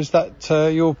for you? Is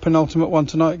that your penultimate one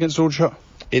tonight against Aldershot?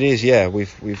 It is, yeah.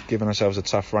 We've given ourselves a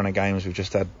tough run of games. We've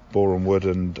just had Boreham Wood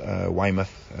and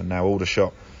Weymouth, and now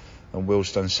Aldershot and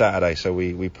Wealdstone Saturday. So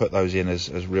we put those in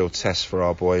as real tests for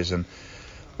our boys. And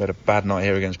we had a bad night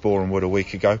here against Boreham Wood a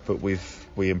week ago, but we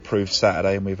improved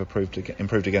Saturday and we've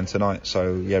improved again tonight.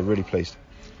 So yeah, really pleased.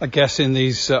 I guess in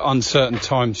these uncertain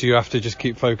times, you have to just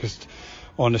keep focused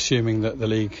on assuming that the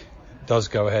league does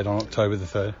go ahead on October the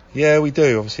 3rd. Yeah, we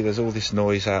do. Obviously, there's all this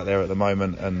noise out there at the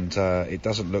moment, and it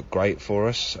doesn't look great for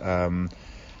us. I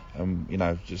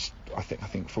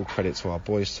think full credit to our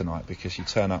boys tonight, because you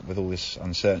turn up with all this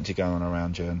uncertainty going on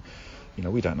around you, and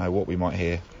we don't know what we might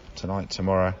hear tonight,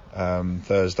 tomorrow,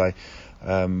 Thursday.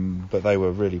 But they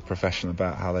were really professional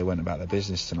about how they went about their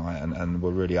business tonight, and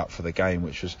were really up for the game,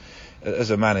 which was,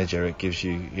 as a manager, it gives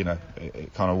you,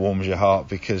 it kind of warms your heart,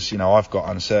 because, I've got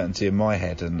uncertainty in my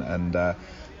head, and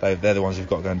they're the ones who've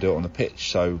got to go and do it on the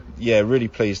pitch. So, yeah, really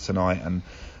pleased tonight, and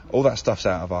all that stuff's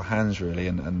out of our hands, really,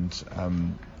 and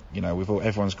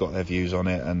everyone's got their views on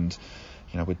it, and,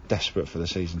 we're desperate for the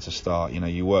season to start.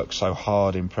 You work so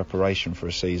hard in preparation for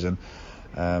a season,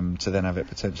 to then have it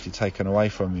potentially taken away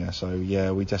from you. So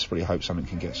yeah, we desperately hope something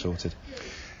can get sorted.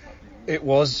 It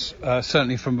was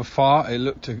certainly from afar, it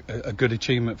looked a good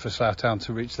achievement for Slough Town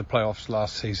to reach the playoffs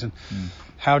last season.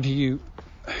 How do you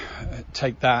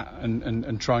take that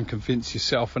and try and convince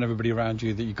yourself and everybody around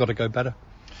you that you've got to go better?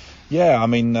 Yeah, I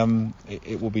mean,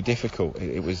 it will be difficult.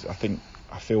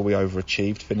 I feel we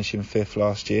overachieved finishing 5th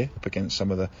last year up against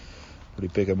some of the probably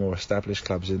bigger, more established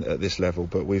clubs at this level,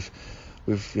 but we've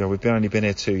only been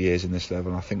here 2 years in this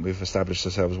level, and I think we've established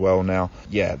ourselves well now.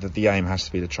 Yeah, the aim has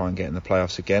to be to try and get in the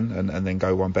playoffs again and then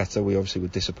go one better. We obviously were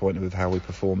disappointed with how we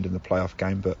performed in the playoff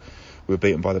game, but we were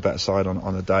beaten by the better side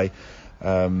on the day.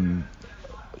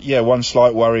 One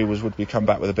slight worry was, would we come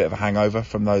back with a bit of a hangover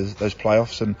from those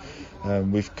playoffs,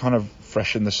 and we've kind of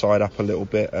freshened the side up a little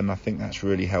bit, and I think that's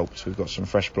really helped. We've got some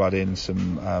fresh blood in,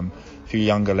 some few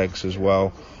younger legs as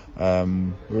well. We're a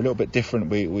little bit different.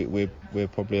 We're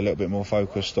probably a little bit more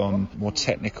focused on more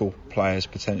technical players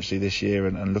potentially this year,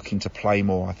 and looking to play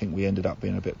more. I think we ended up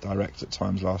being a bit direct at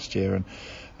times last year,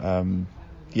 and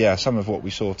some of what we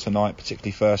saw tonight,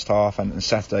 particularly first half, and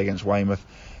Saturday against Weymouth,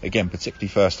 again particularly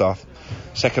first half.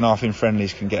 Second half in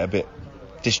friendlies can get a bit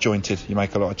disjointed. You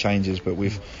make a lot of changes, but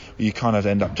you kind of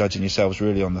end up judging yourselves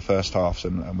really on the first halves,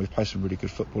 and we've played some really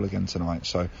good football again tonight.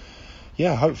 So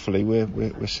yeah, hopefully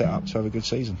we're set up to have a good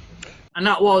season. And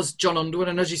that was John Underwood.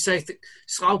 And as you say,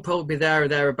 Slough will probably be there or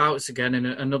thereabouts again. And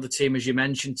another team, as you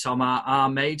mentioned, Tom, are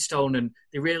Maidstone, and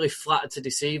they really flattered to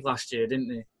deceive last year, didn't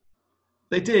they?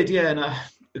 They did, yeah.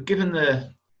 And given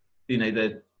the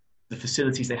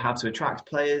facilities they had to attract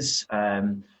players,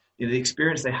 the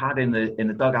experience they had in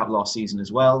the dugout last season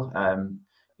as well.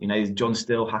 John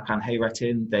Still, Hakan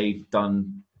Hayretin, they've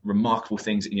done remarkable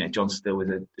things. John Still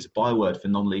is a byword for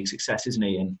non-league success, isn't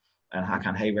he? And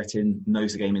Hakan Hayretin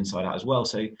knows the game inside out as well.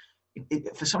 So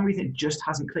for some reason, it just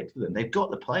hasn't clicked for them. They've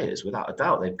got the players, without a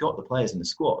doubt. They've got the players in the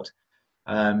squad.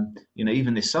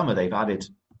 Even this summer, they've added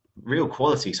real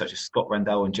quality, such as Scott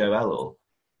Rendell and Joe Ellel.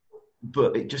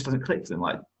 But it just doesn't click for them.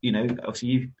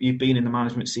 Obviously, you've been in the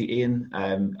management seat, Ian,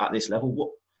 at this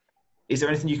level. Is there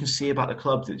anything you can see about the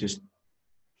club that just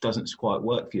doesn't quite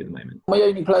work for you at the moment? We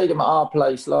only played them at our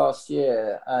place last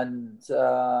year, and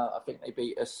I think they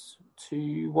beat us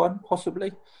 2-1,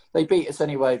 possibly. They beat us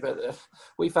anyway, but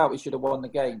we felt we should have won the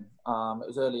game. It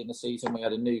was early in the season. We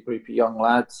had a new group of young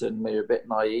lads, and we were a bit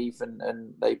naive,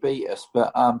 and they beat us.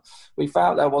 But we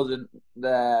felt there wasn't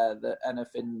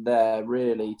anything there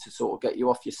really to sort of get you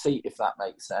off your seat, if that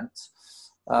makes sense.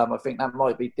 I think that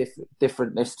might be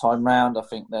different this time round. I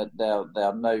think that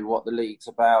they'll know what the league's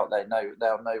about. They'll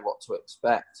know what to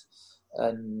expect,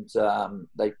 and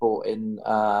they brought in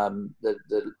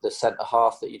the centre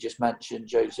half that you just mentioned,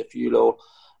 Joseph Ewell,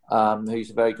 who's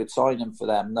a very good signing for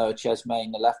them. Noah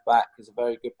Chesmain, the left back, is a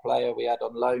very good player we had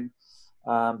on loan,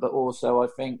 but also I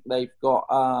think they've got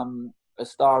a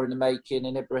star in the making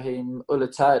in Ibrahim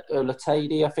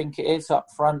Ulatadi, I think it is, up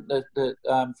front,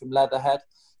 from Leatherhead.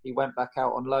 He went back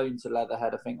out on loan to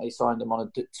Leatherhead. I think they signed him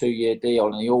on a 2-year deal,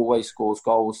 and he always scores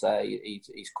goals there.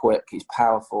 He's quick, he's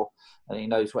powerful, and he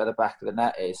knows where the back of the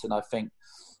net is. And I think,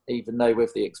 even though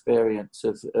with the experience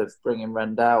of bringing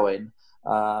Rendao in,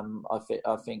 I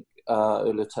think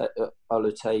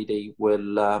Ulatadi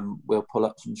will pull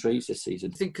up some trees this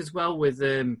season. I think as well with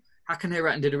Hakan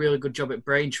Hayretin did a really good job at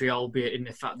Braintree, albeit in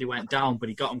the fact they went down, but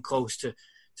he got them close to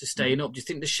staying up. Do you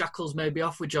think the shackles may be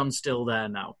off with John Still there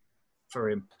now for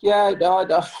him? Yeah,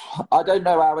 I don't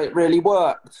know how it really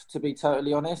worked, to be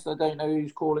totally honest. I don't know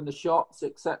who's calling the shots,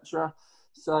 etc.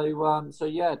 So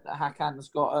yeah, Hakan's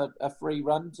got a free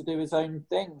run to do his own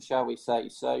thing, shall we say.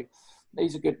 So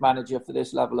he's a good manager for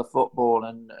this level of football,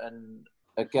 and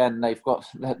again,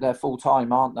 they're full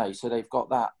time, aren't they? So they've got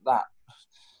that.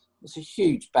 It's a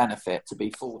huge benefit to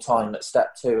be full time at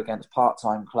step 2 against part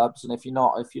time clubs. And if you're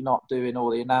not doing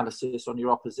all the analysis on your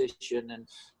opposition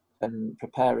and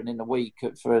preparing in the week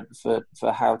for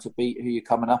how to beat who you're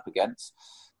coming up against,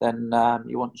 then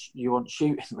you want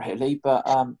shooting really. But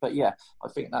yeah, I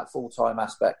think that full time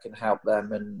aspect can help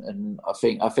them, and I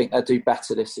think they'll do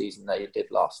better this season than they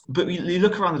did last. But you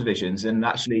look around the divisions, and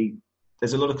actually,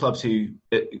 there's a lot of clubs who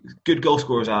good goal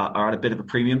scorers are at a bit of a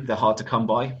premium. They're hard to come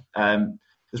by.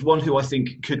 There's one who I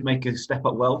think could make a step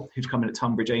up well, who's coming at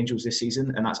Tunbridge Angels this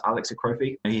season, and that's Alex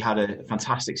Akrofi. He had a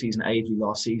fantastic season at Avery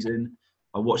last season.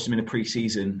 I watched him in a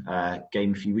pre-season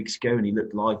game a few weeks ago, and he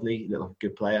looked lively. He looked like a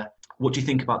good player. What do you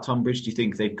think about Tunbridge? Do you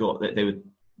think they were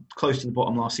close to the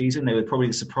bottom last season? They were probably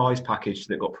the surprise package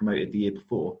that got promoted the year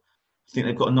before. Do you think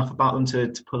they've got enough about them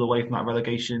to pull away from that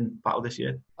relegation battle this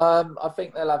year? I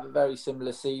think they'll have a very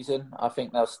similar season. I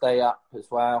think they'll stay up as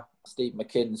well. Steve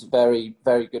McKinn's a very,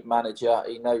 very good manager.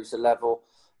 He knows the level.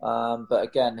 But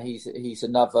again, he's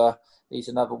another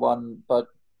one. But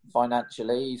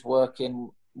financially, he's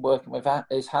working with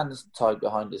his hands tied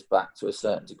behind his back to a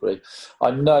certain degree.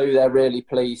 I know they're really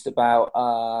pleased about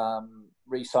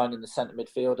re-signing the centre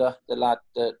midfielder, the lad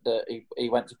that he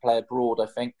went to play abroad, I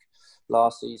think,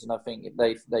 last season. I think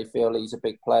they feel he's a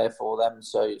big player for them.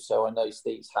 So I know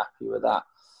Steve's happy with that.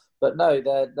 But no,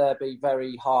 they'll be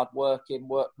very hard-working,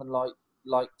 workmanlike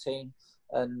team,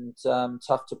 and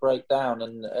tough to break down,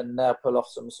 and they'll pull off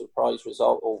some surprise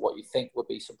result, or what you think would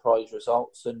be surprise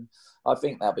results, and I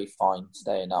think they'll be fine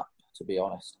staying up, to be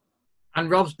honest. And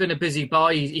Rob's been a busy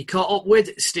boy. He caught up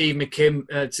with Steve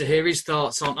McKim to hear his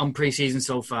thoughts on pre-season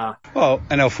so far. Well,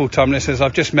 NL full-time listeners,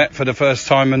 I've just met for the first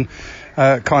time and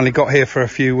kindly got here for a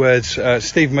few words.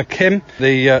 Steve McKim,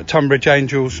 the Tunbridge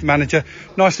Angels manager.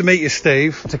 Nice to meet you,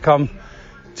 Steve, to come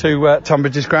to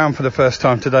Tunbridge's ground for the first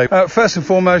time today. First and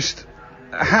foremost,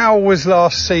 how was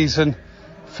last season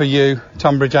for you,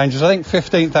 Tunbridge Angels? I think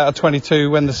 15th out of 22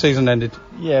 when the season ended.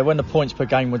 Yeah, when the points per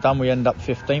game were done, we ended up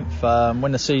 15th.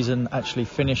 When the season actually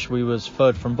finished, we was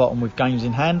third from bottom with games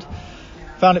in hand.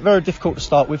 Found it very difficult to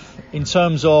start with. In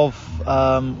terms of,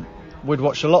 we'd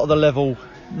watched a lot of the level,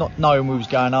 not knowing we was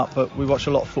going up, but we watched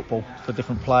a lot of football for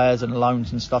different players and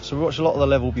loans and stuff. So we watched a lot of the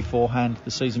level beforehand,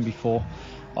 the season before.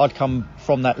 I'd come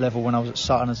from that level when I was at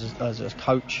Sutton as a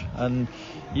coach, and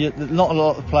not a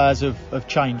lot of players have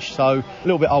changed, so a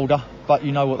little bit older, but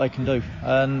you know what they can do.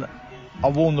 And I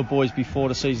warned the boys before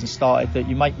the season started that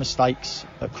you make mistakes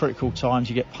at critical times,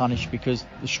 you get punished, because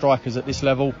the strikers at this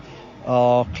level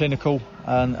are clinical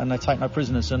and they take no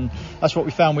prisoners, and that's what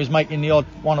we found. We was making the odd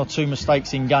 1 or 2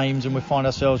 mistakes in games, and we find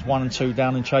ourselves 1 and 2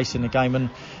 down and chasing the game.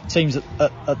 And teams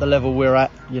at the level we're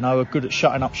at, are good at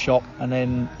shutting up shop, and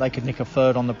then they could nick a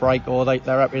third on the break, or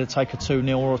they're happy to take a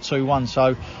 2-0 or a 2-1.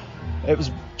 So it was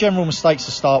general mistakes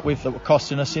to start with that were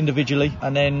costing us individually,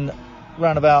 and then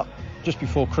round about just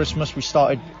before Christmas we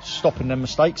started stopping them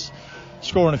mistakes,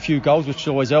 scoring a few goals, which is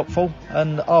always helpful.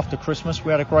 And after Christmas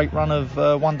we had a great run of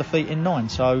 1 defeat in 9,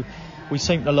 so we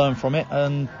seemed to learn from it,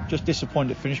 and just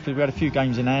disappointed it finished because we had a few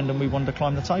games in hand and we wanted to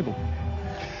climb the table.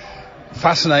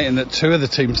 Fascinating that 2 of the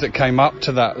teams that came up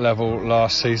to that level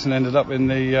last season ended up in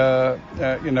the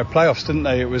playoffs, didn't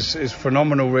they? It was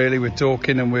phenomenal really, with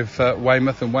Dorking and with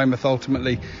Weymouth, and Weymouth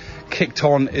ultimately kicked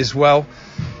on as well.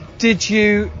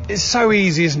 It's so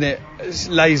easy, isn't it? It's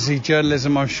lazy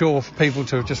journalism, I'm sure, for people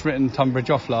to have just written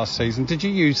Tunbridge off last season. Did you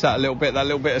use that a little bit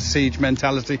of siege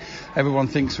mentality? Everyone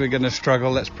thinks we're going to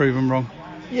struggle, let's prove them wrong.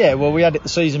 Yeah, well, we had it the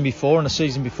season before, and the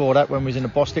season before that when we was in the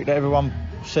Bostik, that everyone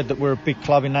said that we're a big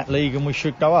club in that league and we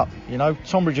should go up.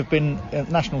 Tunbridge have been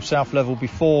at National South level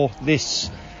before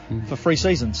this for 3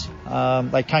 seasons.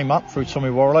 They came up through Tommy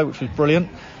Warlow, which was brilliant,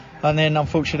 and then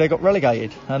unfortunately they got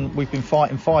relegated, and we've been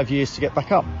fighting 5 years to get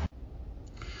back up.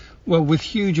 Well, with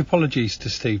huge apologies to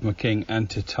Steve McKing and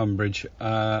to Tunbridge.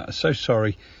 So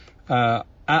sorry.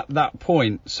 At that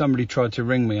point, somebody tried to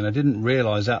ring me, and I didn't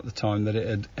realise at the time that it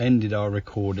had ended our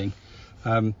recording.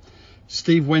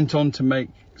 Steve went on to make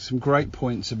some great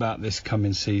points about this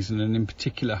coming season, and in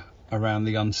particular around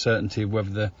the uncertainty of whether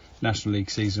the National League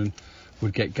season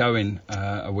would get going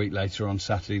a week later on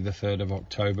Saturday the 3rd of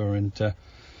October. And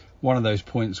one of those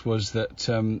points was that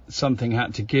something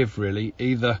had to give, really.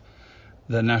 Either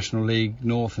the National League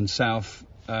North and South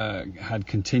had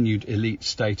continued elite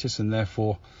status and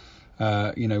therefore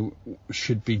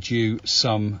should be due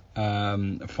some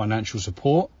financial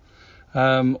support,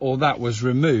 or that was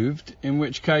removed, in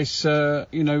which case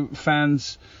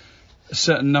fans, a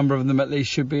certain number of them at least,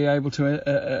 should be able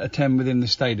to attend within the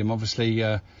stadium. Obviously,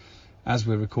 as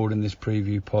we're recording this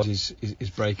preview pod is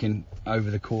breaking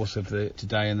over the course of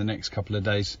today and the next couple of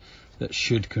days, that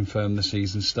should confirm the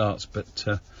season starts. But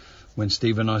when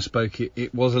Steve and I spoke,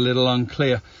 it was a little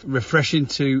unclear. Refreshing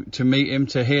to meet him,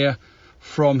 to hear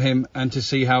from him, and to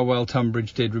see how well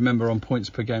Tunbridge did. Remember, on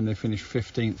points per game, they finished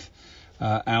 15th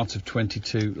out of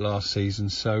 22 last season.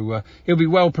 So he'll be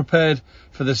well prepared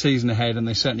for the season ahead, and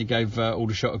they certainly gave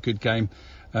Aldershot a good game.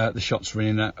 The Shots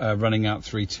running out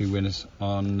 3-2 winners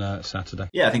on Saturday.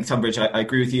 Yeah, I think Tunbridge, I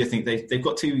agree with you. I think they've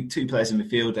got two players in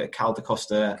midfield, Cal Da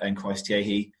Costa and Christ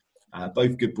Yehi,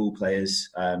 both good ball players.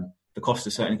 Da Costa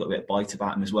certainly got a bit of bite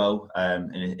about him as well,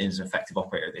 and is an effective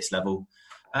operator at this level.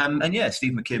 And yeah,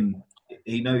 Steve McKim,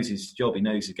 he knows his job, he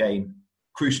knows the game.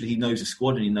 Crucially, he knows the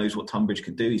squad and he knows what Tunbridge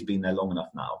can do. He's been there long enough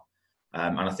now.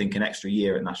 And I think an extra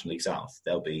year at National League South,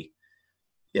 they're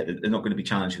not going to be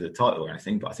challenged for the title or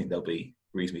anything, but I think they'll be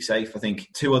reasonably safe. I think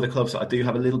two other clubs that I do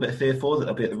have a little bit of fear for, that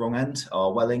they'll be at the wrong end,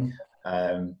 are Welling.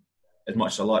 As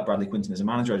much as I like Bradley Quinton as a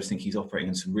manager, I just think he's operating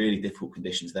in some really difficult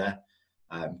conditions there.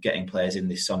 Getting players in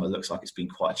this summer looks like it's been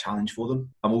quite a challenge for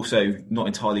them. I'm also not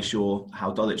entirely sure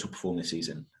how Dulwich will perform this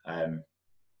season.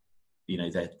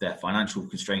 Their financial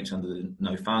constraints under the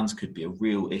no fans could be a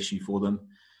real issue for them.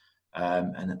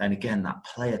 And again, that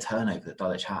player turnover that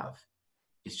Dulwich have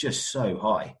is just so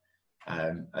high.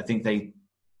 I think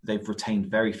they've retained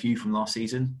very few from last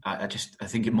season. I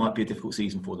think it might be a difficult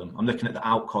season for them. I'm looking at the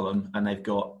out column, and they've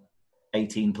got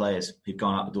 18 players who've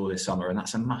gone out the door this summer, and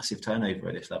that's a massive turnover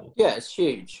at this level. Yeah, it's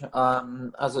huge.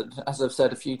 As I've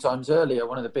said a few times earlier,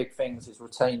 one of the big things is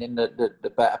retaining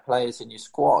the better players in your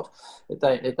squad.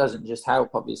 It doesn't just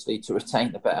help, obviously, to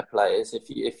retain the better players.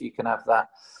 If you can have that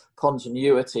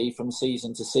continuity from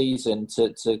season to season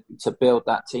to build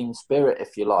that team spirit,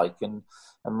 if you like, and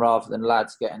rather than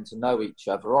lads getting to know each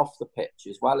other off the pitch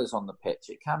as well as on the pitch,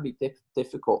 it can be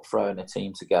difficult throwing a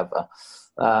team together.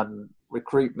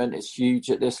 Recruitment is huge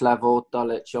at this level.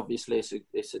 Dulwich, obviously,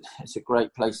 it's a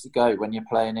great place to go when you're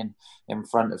playing in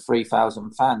front of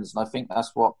 3,000 fans, and I think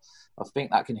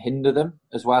that can hinder them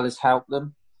as well as help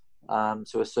them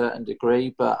to a certain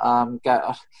degree. But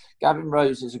Gavin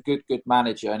Rose is a good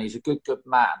manager, and he's a good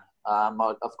man.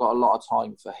 I've got a lot of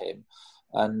time for him.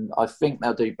 And I think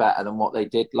they'll do better than what they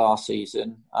did last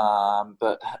season.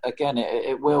 But again,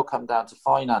 it will come down to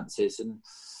finances, and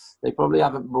they probably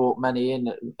haven't brought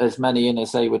as many in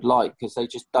as they would like, because they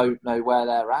just don't know where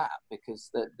they're at, because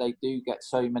they do get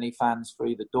so many fans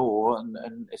through the door,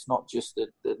 and it's not just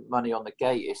the money on the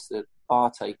gate, it's the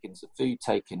bar takings, the food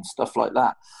takings, stuff like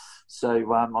that.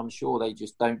 So I'm sure they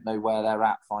just don't know where they're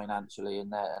at financially,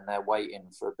 and they're waiting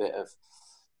for a bit of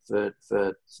for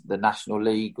the National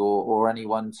League or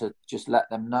anyone to just let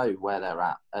them know where they're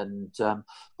at. And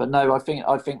but no, I think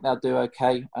they'll do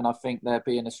okay, and I think they'll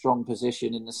be in a strong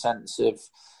position in the sense of,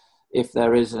 if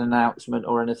there is an announcement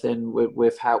or anything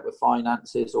with help with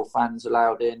finances or fans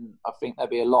allowed in, I think there'll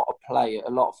be a lot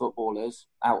of footballers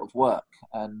out of work.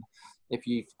 And if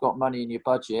you've got money in your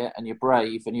budget and you're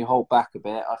brave and you hold back a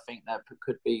bit, I think there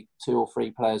could be 2 or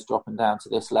 3 players dropping down to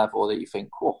this level that you think,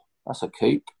 oh, that's a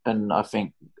coup. And I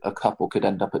think a couple could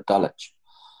end up at Dulwich.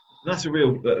 That's a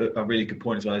really good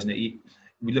point as well, isn't it?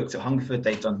 We looked at Hungerford.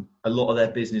 They've done a lot of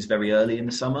their business very early in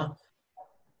the summer.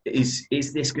 Is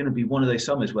this going to be one of those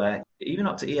summers where, even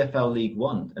up to EFL League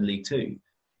 1 and League 2,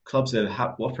 clubs are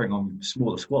operating on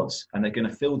smaller squads, and they're going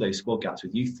to fill those squad gaps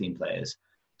with youth team players?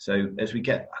 So as we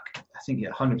get, I think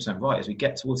you're 100% right, as we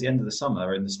get towards the end of the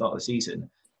summer and the start of the season,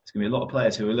 there's going to be a lot of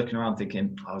players who are looking around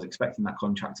thinking, I was expecting that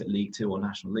contract at League 2 or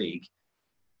National League.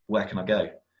 Where can I go?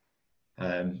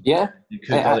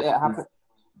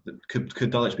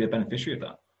 Could Dulwich be a beneficiary of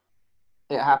that?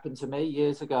 It happened to me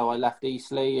years ago. I left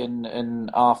Eastleigh and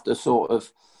after sort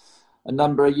of a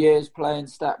number of years playing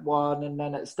step 1, and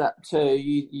then at step 2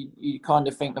 you kind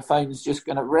of think the phone's just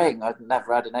going to ring. I'd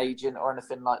never had an agent or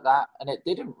anything like that, and it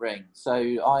didn't ring, so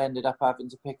I ended up having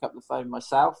to pick up the phone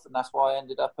myself, and that's why I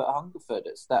ended up at Hungerford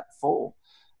at step 4.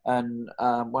 And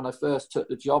when I first took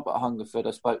the job at Hungerford,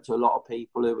 I spoke to a lot of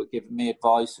people who were giving me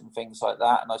advice and things like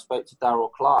that, and I spoke to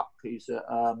Darryl Clark, who's at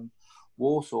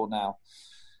Walsall now.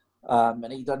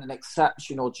 And he'd done an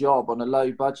exceptional job on a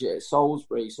low budget at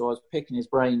Salisbury, so I was picking his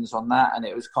brains on that, and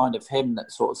it was kind of him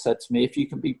that sort of said to me, if you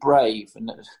can be brave,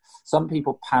 and some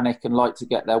people panic and like to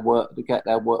get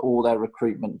all their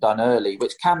recruitment done early,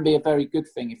 which can be a very good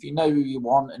thing. If you know who you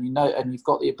want and you've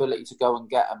got the ability to go and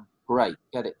get them, great,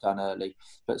 get it done early.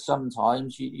 But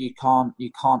sometimes you can't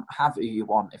have who you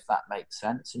want, if that makes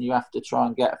sense, and you have to try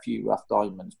and get a few rough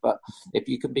diamonds. But if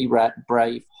you can be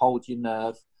brave, hold your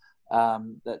nerve,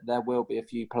 that there will be a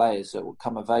few players that will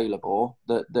come available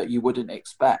that you wouldn't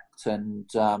expect. And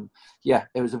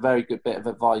it was a very good bit of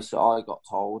advice that I got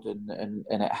told, and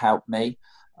it helped me.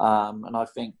 And I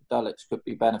think Dulwich could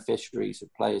be beneficiaries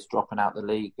of players dropping out the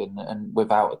league and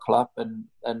without a club and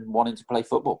wanting to play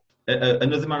football.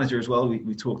 Another manager as well,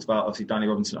 we talked about, obviously, Danny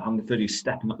Robinson at Hungerford, who's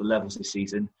stepping up the levels this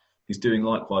season, who's doing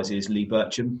likewise, is Lee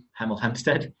Bircham, Hemel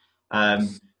Hempstead,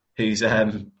 who's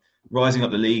rising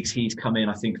up the leagues. He's come in,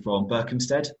 I think, from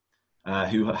Berkhamsted,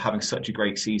 who are having such a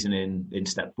great season in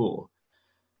Step 4.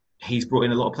 He's brought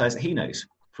in a lot of players that he knows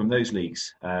from those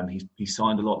leagues. He's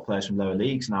signed a lot of players from lower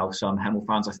leagues. Now, some Hemel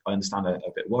fans, I understand, are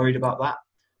a bit worried about that,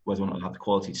 whether or not they have the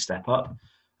quality to step up.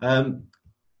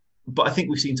 But I think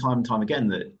we've seen time and time again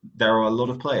that there are a lot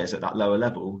of players at that lower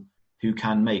level who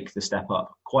can make the step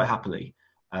up quite happily.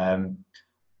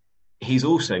 He's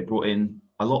also brought in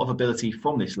a lot of ability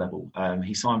from this level.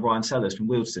 He signed Ryan Sellers from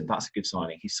Wealdstone. That's a good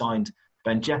signing. He signed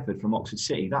Ben Jefford from Oxford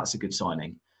City. That's a good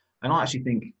signing. And I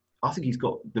think he's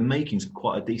got the makings of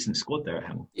quite a decent squad there at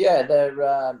Hemel. Yeah, they're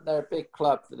a big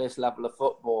club for this level of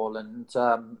football, and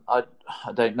I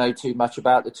don't know too much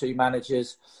about the two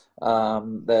managers.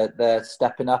 They're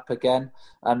stepping up again,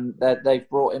 and they've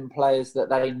brought in players that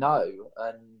they know,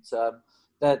 and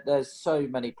there's so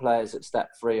many players at step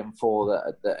 3 and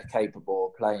 4 that are capable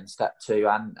of playing step 2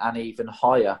 and even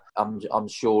higher. I'm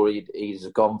sure he's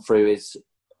gone through his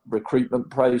recruitment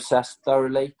process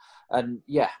thoroughly. And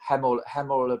yeah, Hemel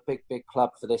are a big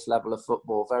club for this level of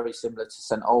football, very similar to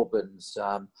St Albans.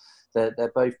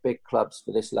 They're both big clubs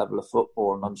for this level of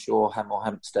football, and I'm sure Hemel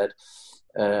Hempstead,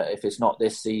 if it's not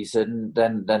this season,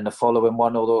 then the following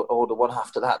one or the one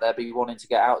after that, they'll be wanting to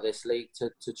get out of this league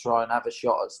to try and have a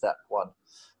shot at step 1.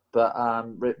 But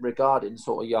regarding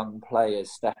sort of young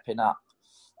players stepping up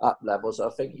levels, I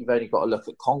think you've only got to look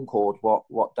at Concord,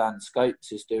 what Dan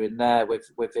Scopes is doing there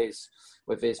with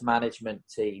his management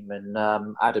team, and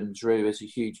Adam Drew is a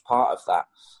huge part of that,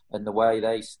 and the way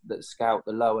that scout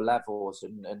the lower levels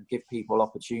and give people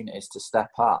opportunities to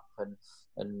step up,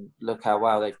 and look how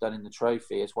well they've done in the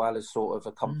trophy, as well as sort of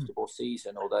a comfortable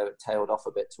season, although it tailed off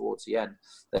a bit towards the end.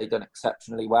 They've done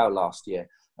exceptionally well last year.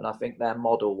 And I think their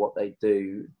model, what they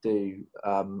do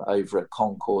over at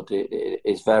Concord,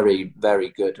 is very, very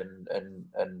good,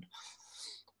 and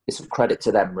it's a credit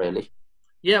to them, really.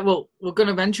 Yeah, well, we're going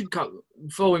to mention,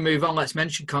 before we move on, let's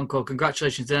mention Concord.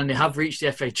 Congratulations to them. They have reached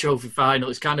the FA Trophy final.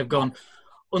 It's kind of gone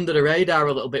under the radar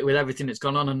a little bit with everything that's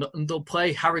gone on, and they'll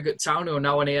play Harrogate Town, who are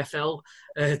now an EFL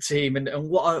team, and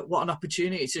what an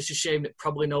opportunity. It's just a shame that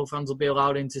probably no fans will be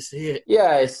allowed in to see it.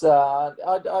 Yeah, it's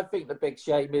I think the big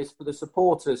shame is for the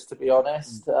supporters, to be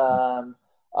honest. I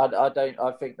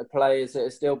think the players,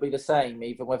 it'll still be the same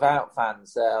even without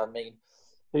fans there. I mean,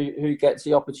 who gets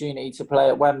the opportunity to play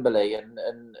at Wembley, and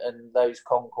those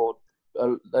Concord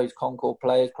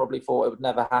players probably thought it would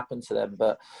never happen to them.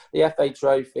 But the FA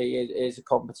Trophy is a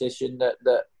competition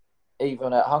that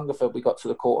even at Hungerford, we got to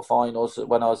the quarterfinals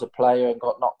when I was a player and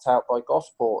got knocked out by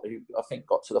Gosport, who I think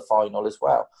got to the final as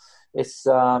well. It's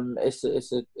an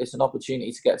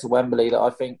opportunity to get to Wembley that I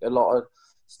think a lot of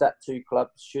Step 2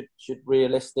 clubs should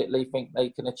realistically think they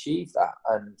can achieve that.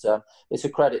 And it's a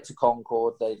credit to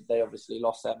Concord. They obviously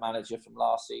lost their manager from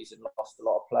last season, lost a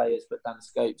lot of players, but Dan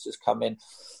Scopes has come in,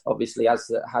 obviously has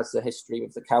the history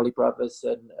with the Cowley brothers,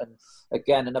 and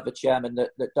again another chairman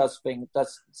that does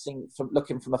seem from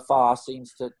looking from afar,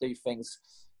 seems to do things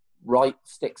right,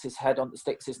 sticks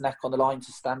his neck on the line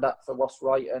to stand up for what's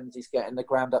right, and he's getting the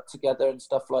ground up together and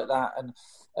stuff like that.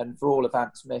 And for all of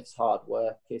Ant Smith's hard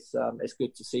work, it's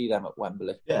good to see them at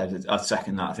Wembley. Yeah, I'd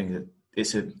second that. I think that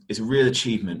it's a real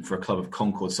achievement for a club of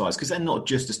Concord size, because they're not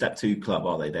just a Step 2 club,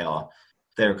 are they?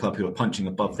 They're a club who are punching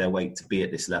above their weight to be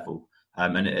at this level.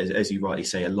 And as you rightly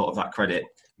say, a lot of that credit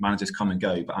managers come and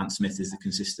go, but Ant Smith is the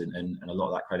consistent, and a lot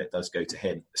of that credit does go to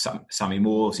him. Sammy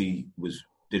Moore, he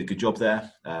did a good job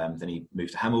there. Then he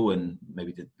moved to Hemel and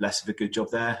maybe did less of a good job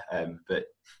there. But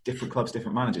different clubs,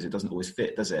 different managers, it doesn't always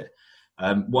fit, does it?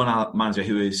 One manager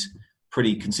who is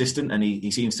pretty consistent and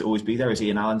he seems to always be there is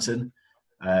Ian Allinson.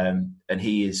 And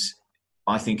he is,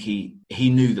 I think he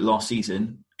knew that last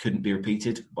season couldn't be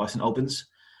repeated by St Albans.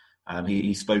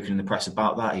 He's spoken in the press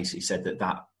about that. He said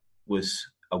that was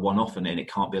a one-off and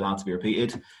it can't be allowed to be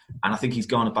repeated. And I think he's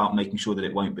gone about making sure that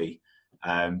it won't be.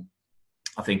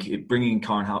 I think bringing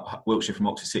Karen Wiltshire from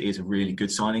Oxford City is a really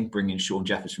good signing. Bringing Sean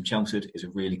Jeffers from Chelmsford is a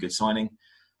really good signing.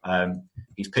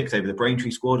 He's picked over the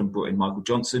Braintree squad and brought in Michael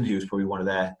Johnson, who was probably one of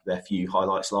their few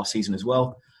highlights last season as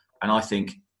well. And I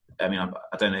think, I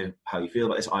don't know how you feel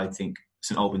about this, I think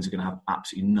St Albans are going to have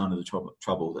absolutely none of the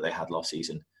trouble that they had last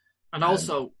season. And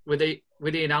also, with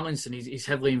Ian Allinson, he's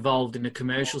heavily involved in the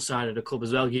commercial side of the club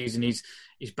as well, using his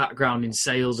background in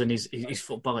sales and his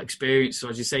football experience. So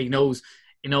as you say, he knows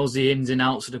the ins and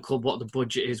outs of the club, what the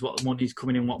budget is, what money's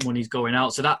coming in, what money's going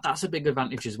out. So that's a big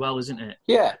advantage as well, isn't it?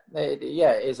 Yeah, it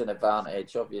is an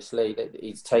advantage. Obviously, that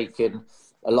he's taken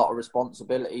a lot of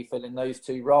responsibility filling those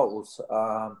two roles.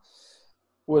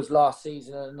 Was last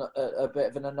season a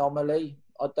bit of an anomaly?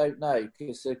 I don't know,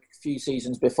 because a few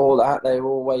seasons before that, they were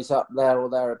always up there or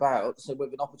thereabouts. So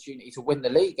with an opportunity to win the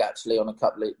league, actually, on a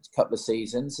couple of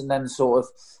seasons, and then sort of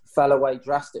fell away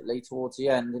drastically towards the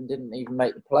end and didn't even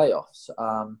make the playoffs.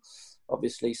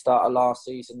 Obviously, start of last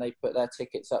season, they put their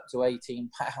tickets up to £18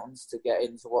 to get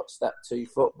in to watch Step 2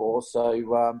 football.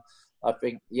 So I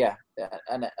think,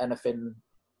 anything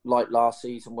like last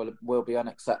season will be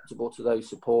unacceptable to those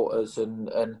supporters, and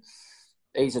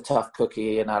he's a tough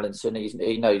cookie, Ian Allinson.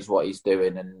 He knows what he's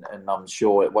doing, and I'm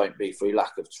sure it won't be through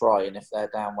lack of trying if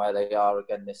they're down where they are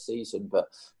again this season. But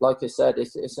like I said,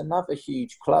 it's another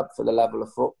huge club for the level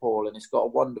of football, and it's got a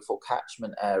wonderful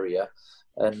catchment area.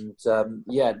 And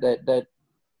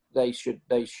they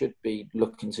should be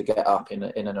looking to get up in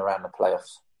and around the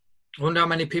playoffs. I wonder how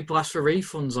many people asked for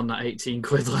refunds on that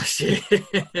 £18 last year.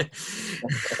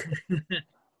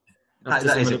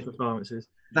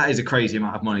 That is a crazy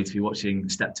amount of money to be watching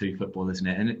Step 2 football, isn't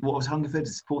it? And what was Hungerford?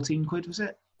 £14, was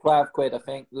it? £12, I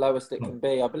think, lowest it can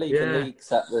be. I believe the league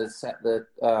set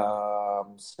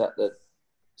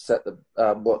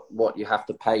what you have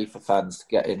to pay for fans to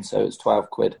get in, so it's £12.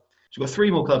 So we've got 3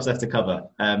 more clubs left to cover.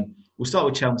 We'll start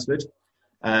with Chelmsford.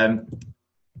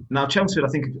 Now, Chelmsford, I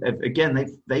think, again,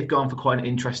 they've gone for quite an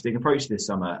interesting approach this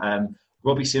summer.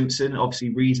 Robbie Simpson,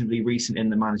 obviously reasonably recent in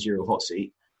the managerial hot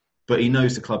seat, but he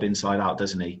knows the club inside out,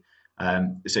 doesn't he?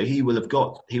 So he will have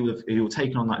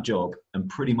taken on that job and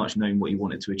pretty much known what he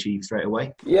wanted to achieve straight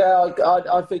away. Yeah,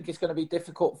 I think it's going to be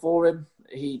difficult for him.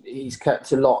 He's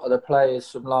kept a lot of the players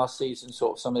from last season,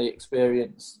 sort of some of the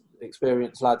experienced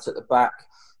lads at the back.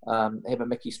 Him and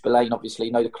Mickey Spillane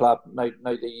obviously know the club, know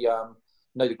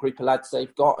the group of lads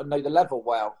they've got, and know the level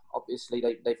well. Obviously,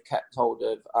 they've kept hold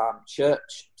of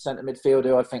Church, centre midfielder,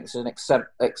 who I think is an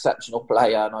exceptional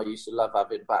player, and I used to love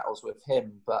having battles with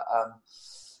him. But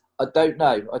I don't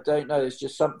know. There's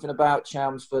just something about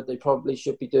Chelmsford. They probably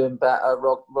should be doing better.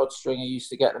 Rod Stringer used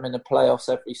to get them in the playoffs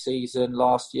every season.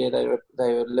 Last year, they were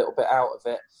a little bit out of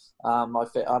it.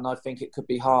 I think it could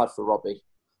be hard for Robbie.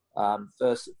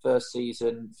 First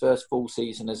full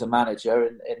season as a manager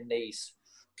in these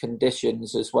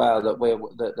conditions as well that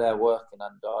they're working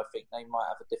under. I think they might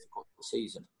have a difficult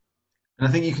season. And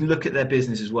I think you can look at their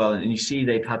business as well, and you see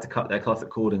they've had to cut their cloth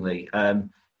accordingly.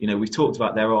 We've talked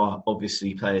about there are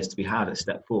obviously players to be had at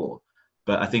Step 4,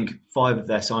 but I think 5 of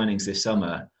their signings this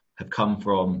summer have come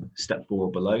from Step 4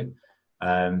 or below.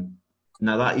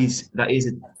 Now that is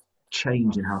a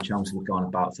change in how Chelmsford have gone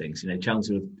about things.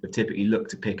 Chelmsford have typically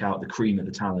looked to pick out the cream of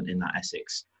the talent in that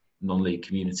Essex non-league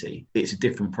community. It's a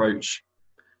different approach.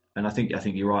 And I think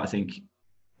you're right. I think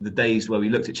the days where we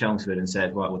looked at Chelmsford and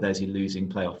said, right, well, there's your losing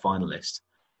playoff finalist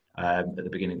at the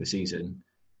beginning of the season,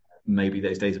 maybe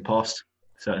those days are past,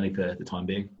 certainly for the time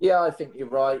being. Yeah, I think you're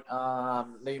right.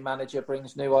 New manager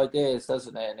brings new ideas,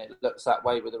 doesn't it? And it looks that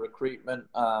way with the recruitment.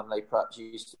 They perhaps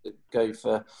used to go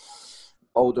for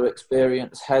older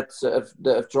experienced heads that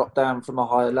have dropped down from a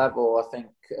higher level, I think.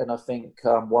 And I think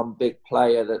one big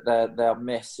player that they'll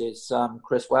miss is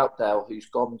Chris Whelpdale, who's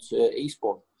gone to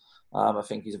Eastbourne. I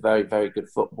think he's a very, very good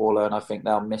footballer, and I think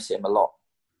they'll miss him a lot.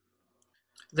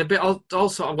 The bit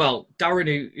also, well, Darren,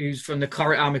 who's from the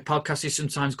Corrie Army podcast, he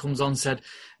sometimes comes on, said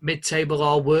mid-table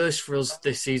or worse for us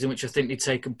this season, which I think they'd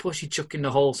taken push. He chuck in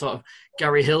the whole sort of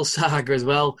Gary Hill saga as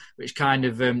well, which kind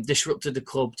of disrupted the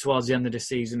club towards the end of the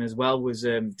season as well.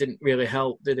 Didn't really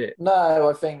help, did it? No,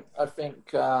 I think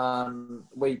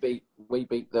we we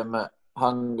beat them at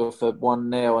Hungerford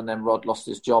 1-0, and then Rod lost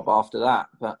his job after that.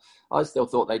 But I still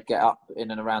thought they'd get up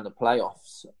in and around the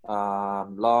playoffs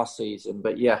last season.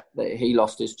 But yeah, he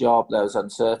lost his job. There was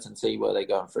uncertainty. Were they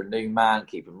going for a new man,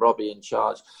 keeping Robbie in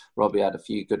charge? Robbie had a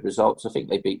few good results. I think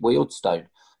they beat Wealdstone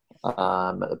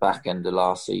at the back end of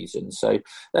last season. So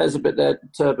there's a bit of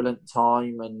turbulent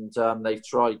time, and they've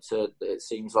tried to. It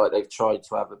seems like they've tried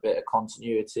to have a bit of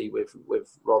continuity with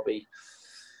Robbie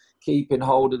keeping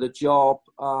hold of the job.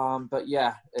 But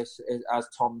yeah, it's as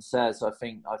Tom says, I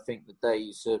think the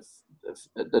days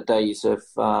of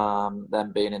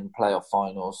them being in playoff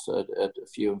finals are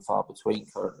few and far between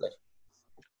currently.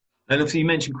 And obviously you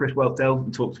mentioned Chris Welkdale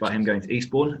and talked about him going to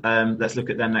Eastbourne. Let's look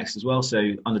at them next as well.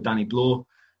 So under Danny Blore,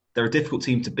 they're a difficult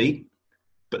team to beat,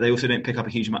 but they also don't pick up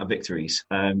a huge amount of victories.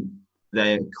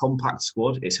 They're a compact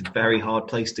squad. It's a very hard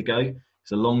place to go.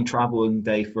 It's a long travelling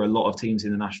day for a lot of teams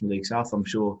in the National League South. I'm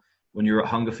sure when you were at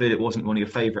Hungerford, it wasn't one of your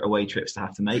favourite away trips to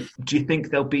have to make. Do you think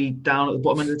they'll be down at the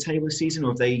bottom end of the table this season,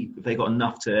 or have they got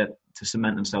enough to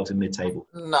cement themselves in mid-table?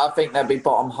 No, I think they'll be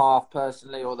bottom half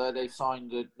personally, although they've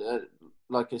signed,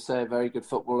 like I say, a very good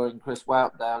footballer in Chris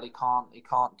Welkdale. He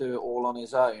can't do it all on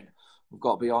his own. I've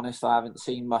got to be honest, I haven't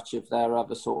seen much of their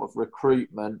other sort of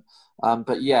recruitment.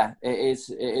 But yeah, it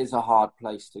is a hard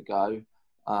place to go.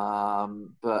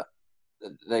 But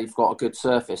they've got a good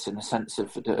surface in the sense of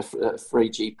a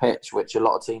 3G pitch, which a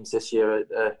lot of teams this year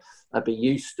are be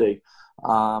used to.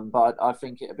 But I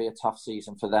think it'll be a tough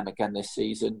season for them again this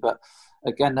season. But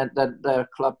again, they're a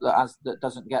club that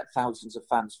doesn't get thousands of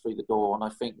fans through the door, and I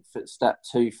think step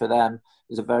 2 for them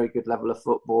is a very good level of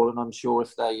football. And I'm sure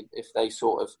if they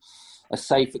sort of are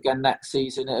safe again next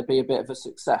season, it'll be a bit of a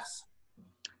success.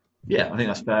 Yeah, I think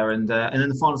that's fair. And then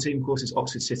the final team, of course, is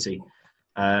Oxford City.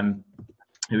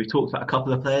 We've talked about a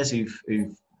couple of players who've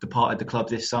departed the club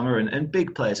this summer, and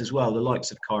big players as well. The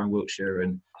likes of Karen Wiltshire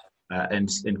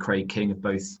and Craig King have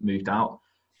both moved out.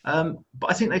 But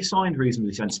I think they've signed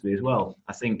reasonably sensibly as well.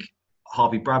 I think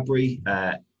Harvey Bradbury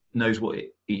knows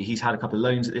he's had a couple of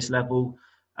loans at this level,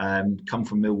 come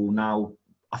from Millwall now.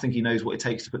 I think he knows what it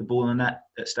takes to put the ball in the net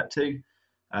at step 2.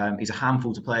 He's a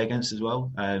handful to play against as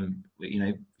well.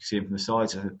 You see him from the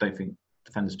sides. I don't think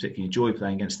defenders particularly enjoy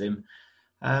playing against him.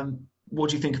 What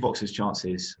do you think of Oxford's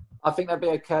chances? I think they'll be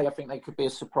okay. I think they could be a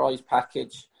surprise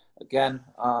package. Again,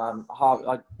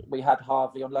 we had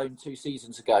Harvey on loan 2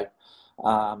 seasons ago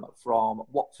from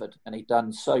Watford, and he'd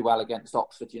done so well against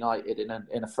Oxford United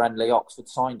in a friendly. Oxford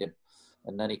signed him,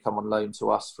 and then he come on loan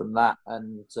to us from that,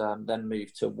 and then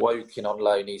moved to Woking on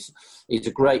loan. He's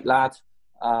a great lad.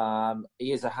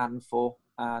 He is a handful,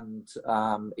 and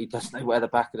he does know where the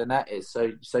back of the net is.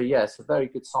 So yeah, it's a very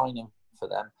good signing for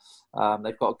them.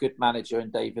 They've got a good manager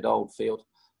in David Oldfield.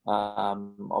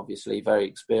 Obviously very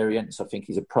experienced. I think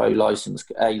he's a pro license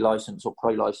or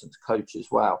pro license coach as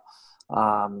well.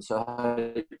 So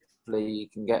hopefully he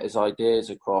can get his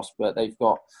ideas across. But they've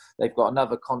got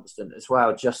another constant as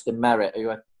well, Justin Merritt,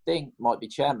 who I think might be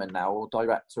chairman now or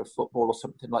director of football or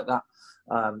something like that.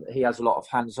 He has a lot of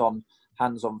hands-on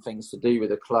things to do with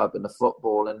the club and the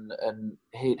football, and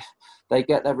they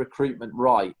get their recruitment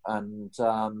right. And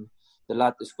the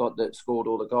lad that scored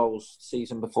all the goals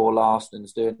season before last and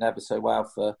is doing ever so well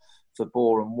for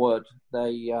Boreham Wood,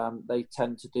 they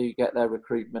tend to get their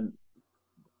recruitment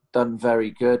done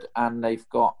very good. And they've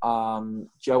got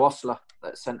Joe Osler,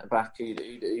 that centre back,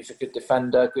 who's a good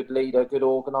defender, good leader, good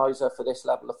organiser for this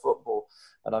level of football.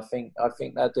 And I think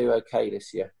they'll do okay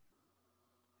this year.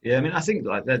 Yeah, I mean, I think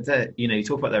like they're you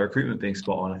talk about their recruitment being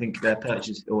spot on. I think their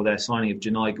purchase or their signing of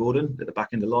Janai Gordon at the back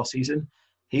end of last season,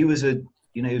 he was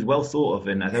he was well thought of,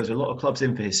 and there was a lot of clubs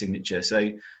in for his signature.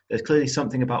 So there's clearly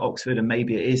something about Oxford, and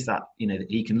maybe it is that that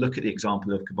he can look at the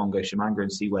example of Kabongo Shamanga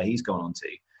and see where he's gone on to.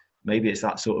 Maybe it's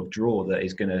that sort of draw that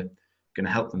is going to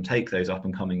help them take those up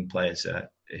and coming players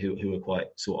who are quite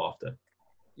sought after.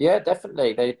 Yeah,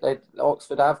 definitely.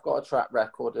 Oxford have got a track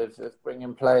record of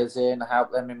bringing players in,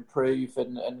 help them improve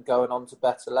and going on to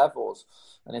better levels.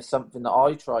 And it's something that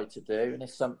I try to do, and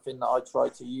it's something that I try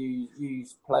to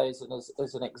use players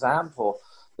as an example.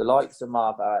 The likes of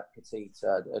Marva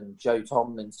Petita and Joe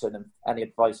Tomlinson, and any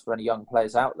advice for any young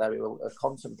players out there who are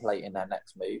contemplating their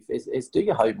next move is do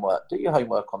your homework. Do your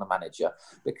homework on the manager,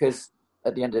 because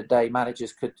at the end of the day,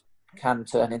 managers can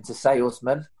turn into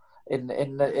salesmen in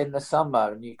the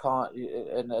summer, and you can't.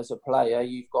 And as a player,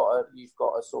 you've got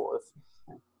to sort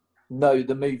of know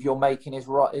the move you're making is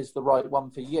the right one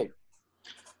for you.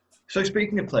 So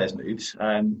speaking of players' moves,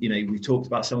 we've talked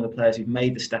about some of the players who've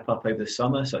made the step up over the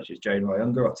summer, such as Joan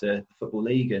Ryunga up to the Football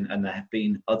League, and there have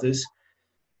been others.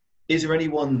 Is there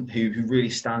anyone who really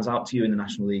stands out to you in the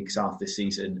National League South this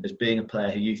season as being a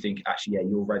player who you think, actually, yeah,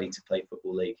 you're ready to play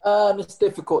Football League? It's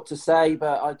difficult to say,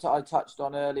 but I touched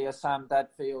on earlier Sam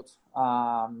Deadfield.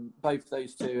 Both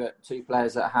those two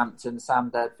players at Hampton,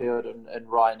 Sam Deadfield and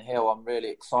Ryan Hill. I'm really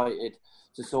excited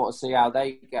to sort of see how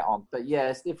they get on. But yeah,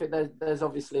 it's different. There's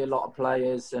obviously a lot of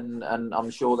players, and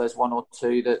I'm sure there's one or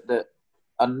two that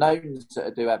are known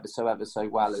to do ever so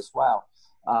well as well.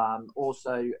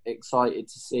 Also excited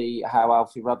to see how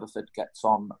Alfie Rutherford gets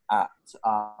on at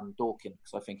Dorking,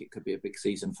 because I think it could be a big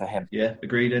season for him. Yeah,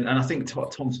 agreed. And I think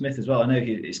Tom Smith as well. I know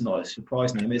it's not a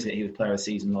surprise name, is it? He was player of the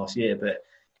season last year, but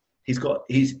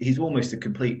he's almost a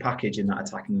complete package in that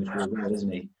attacking midfield role,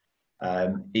 isn't he?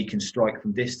 He can strike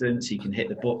from distance. He can hit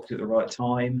the box at the right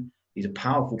time. He's a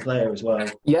powerful player as well.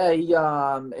 Yeah,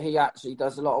 he actually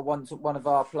does a lot of one of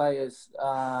our players,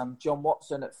 John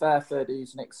Watson at Fairford,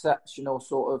 who's an exceptional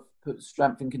sort of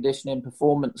strength and conditioning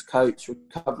performance coach,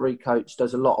 recovery coach,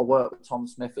 does a lot of work with Tom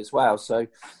Smith as well. So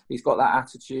he's got that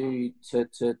attitude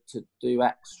to do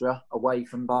extra away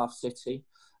from Bath City.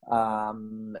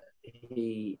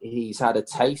 He's had a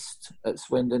taste at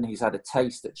Swindon, he's had a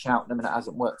taste at Cheltenham, and it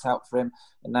hasn't worked out for him.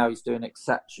 And now he's doing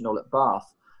exceptional at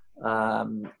Bath.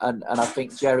 And I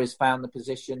think Jerry's found the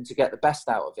position to get the best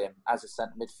out of him as a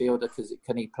centre midfielder, because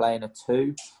can he play in a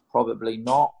 2? Probably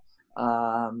not.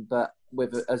 But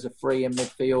as a free in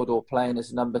midfield or playing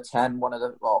as a number 10,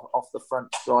 off the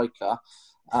front striker,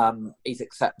 he's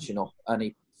exceptional, and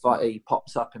he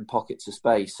pops up in pockets of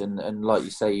space. And like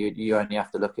you say, you only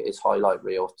have to look at his highlight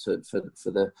reel for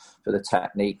the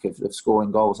technique of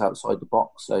scoring goals outside the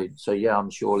box. So yeah, I'm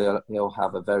sure he'll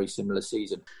have a very similar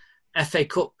season. FA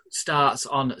Cup starts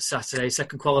on Saturday,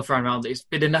 second qualifying round. It's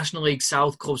been a National League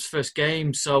South club's first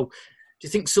game, so do you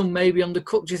think some may be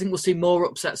undercooked? Do you think we'll see more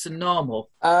upsets than normal?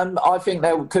 I think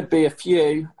there could be a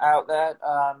few out there.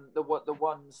 The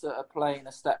ones that are playing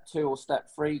a Step 2 or Step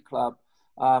 3 club,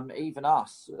 even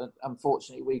us,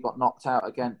 unfortunately, we got knocked out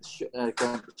against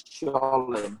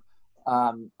Sholin.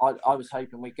 I was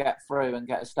hoping we'd get through and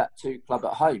get a Step 2 club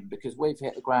at home, because we've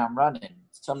hit the ground running.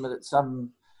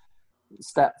 Some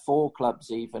Step 4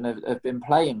 clubs even have been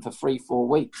playing for 3-4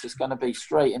 weeks. It's going to be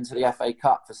straight into the FA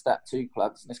Cup for Step 2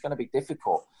 clubs, and it's going to be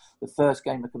difficult. The first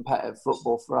game of competitive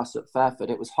football for us at Fairford,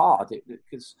 it was hard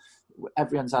because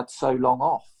everyone's had so long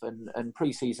off, and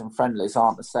pre-season friendlies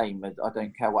aren't the same. I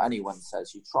don't care what anyone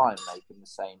says. You try and make them the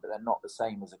same, but they're not the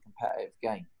same as a competitive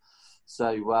game.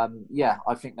 So, yeah,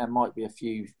 I think there might be a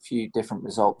few different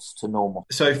results to normal.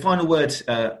 So, final word,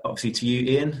 obviously, to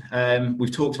you, Ian.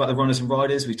 We've talked about the runners and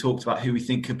riders. We've talked about who we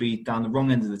think could be down the wrong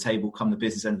end of the table come the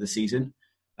business end of the season.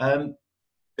 Who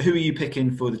are you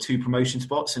picking for the 2 promotion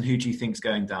spots, and who do you think's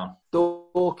going down?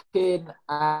 Dorking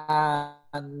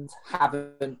and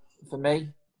Havant for me.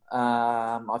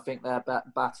 I think they'll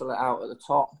battle it out at the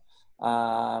top.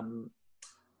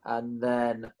 And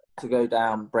then to go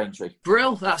down, Braintree.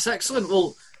 Brill, that's excellent.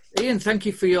 Well, Ian, thank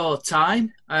you for your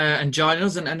time and joining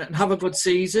us, and have a good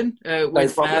season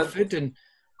with Fairford, and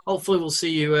hopefully we'll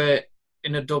see you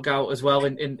in a dugout as well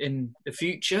in the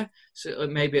future, so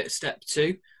maybe at Step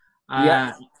 2.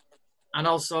 Yeah. And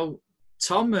also,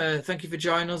 Tom, thank you for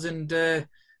joining us, and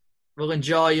we'll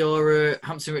enjoy your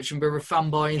Hampton Richmond Borough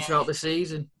fanboying throughout the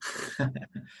season.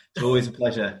 It's always a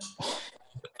pleasure.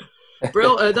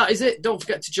 Brill, that is it. Don't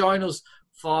forget to join us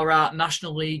for our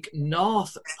National League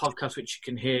North podcast, which you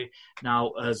can hear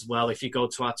now as well if you go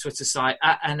to our Twitter site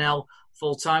at NL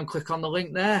Fulltime. Click on the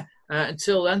link there.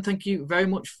 Until then, thank you very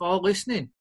much for listening.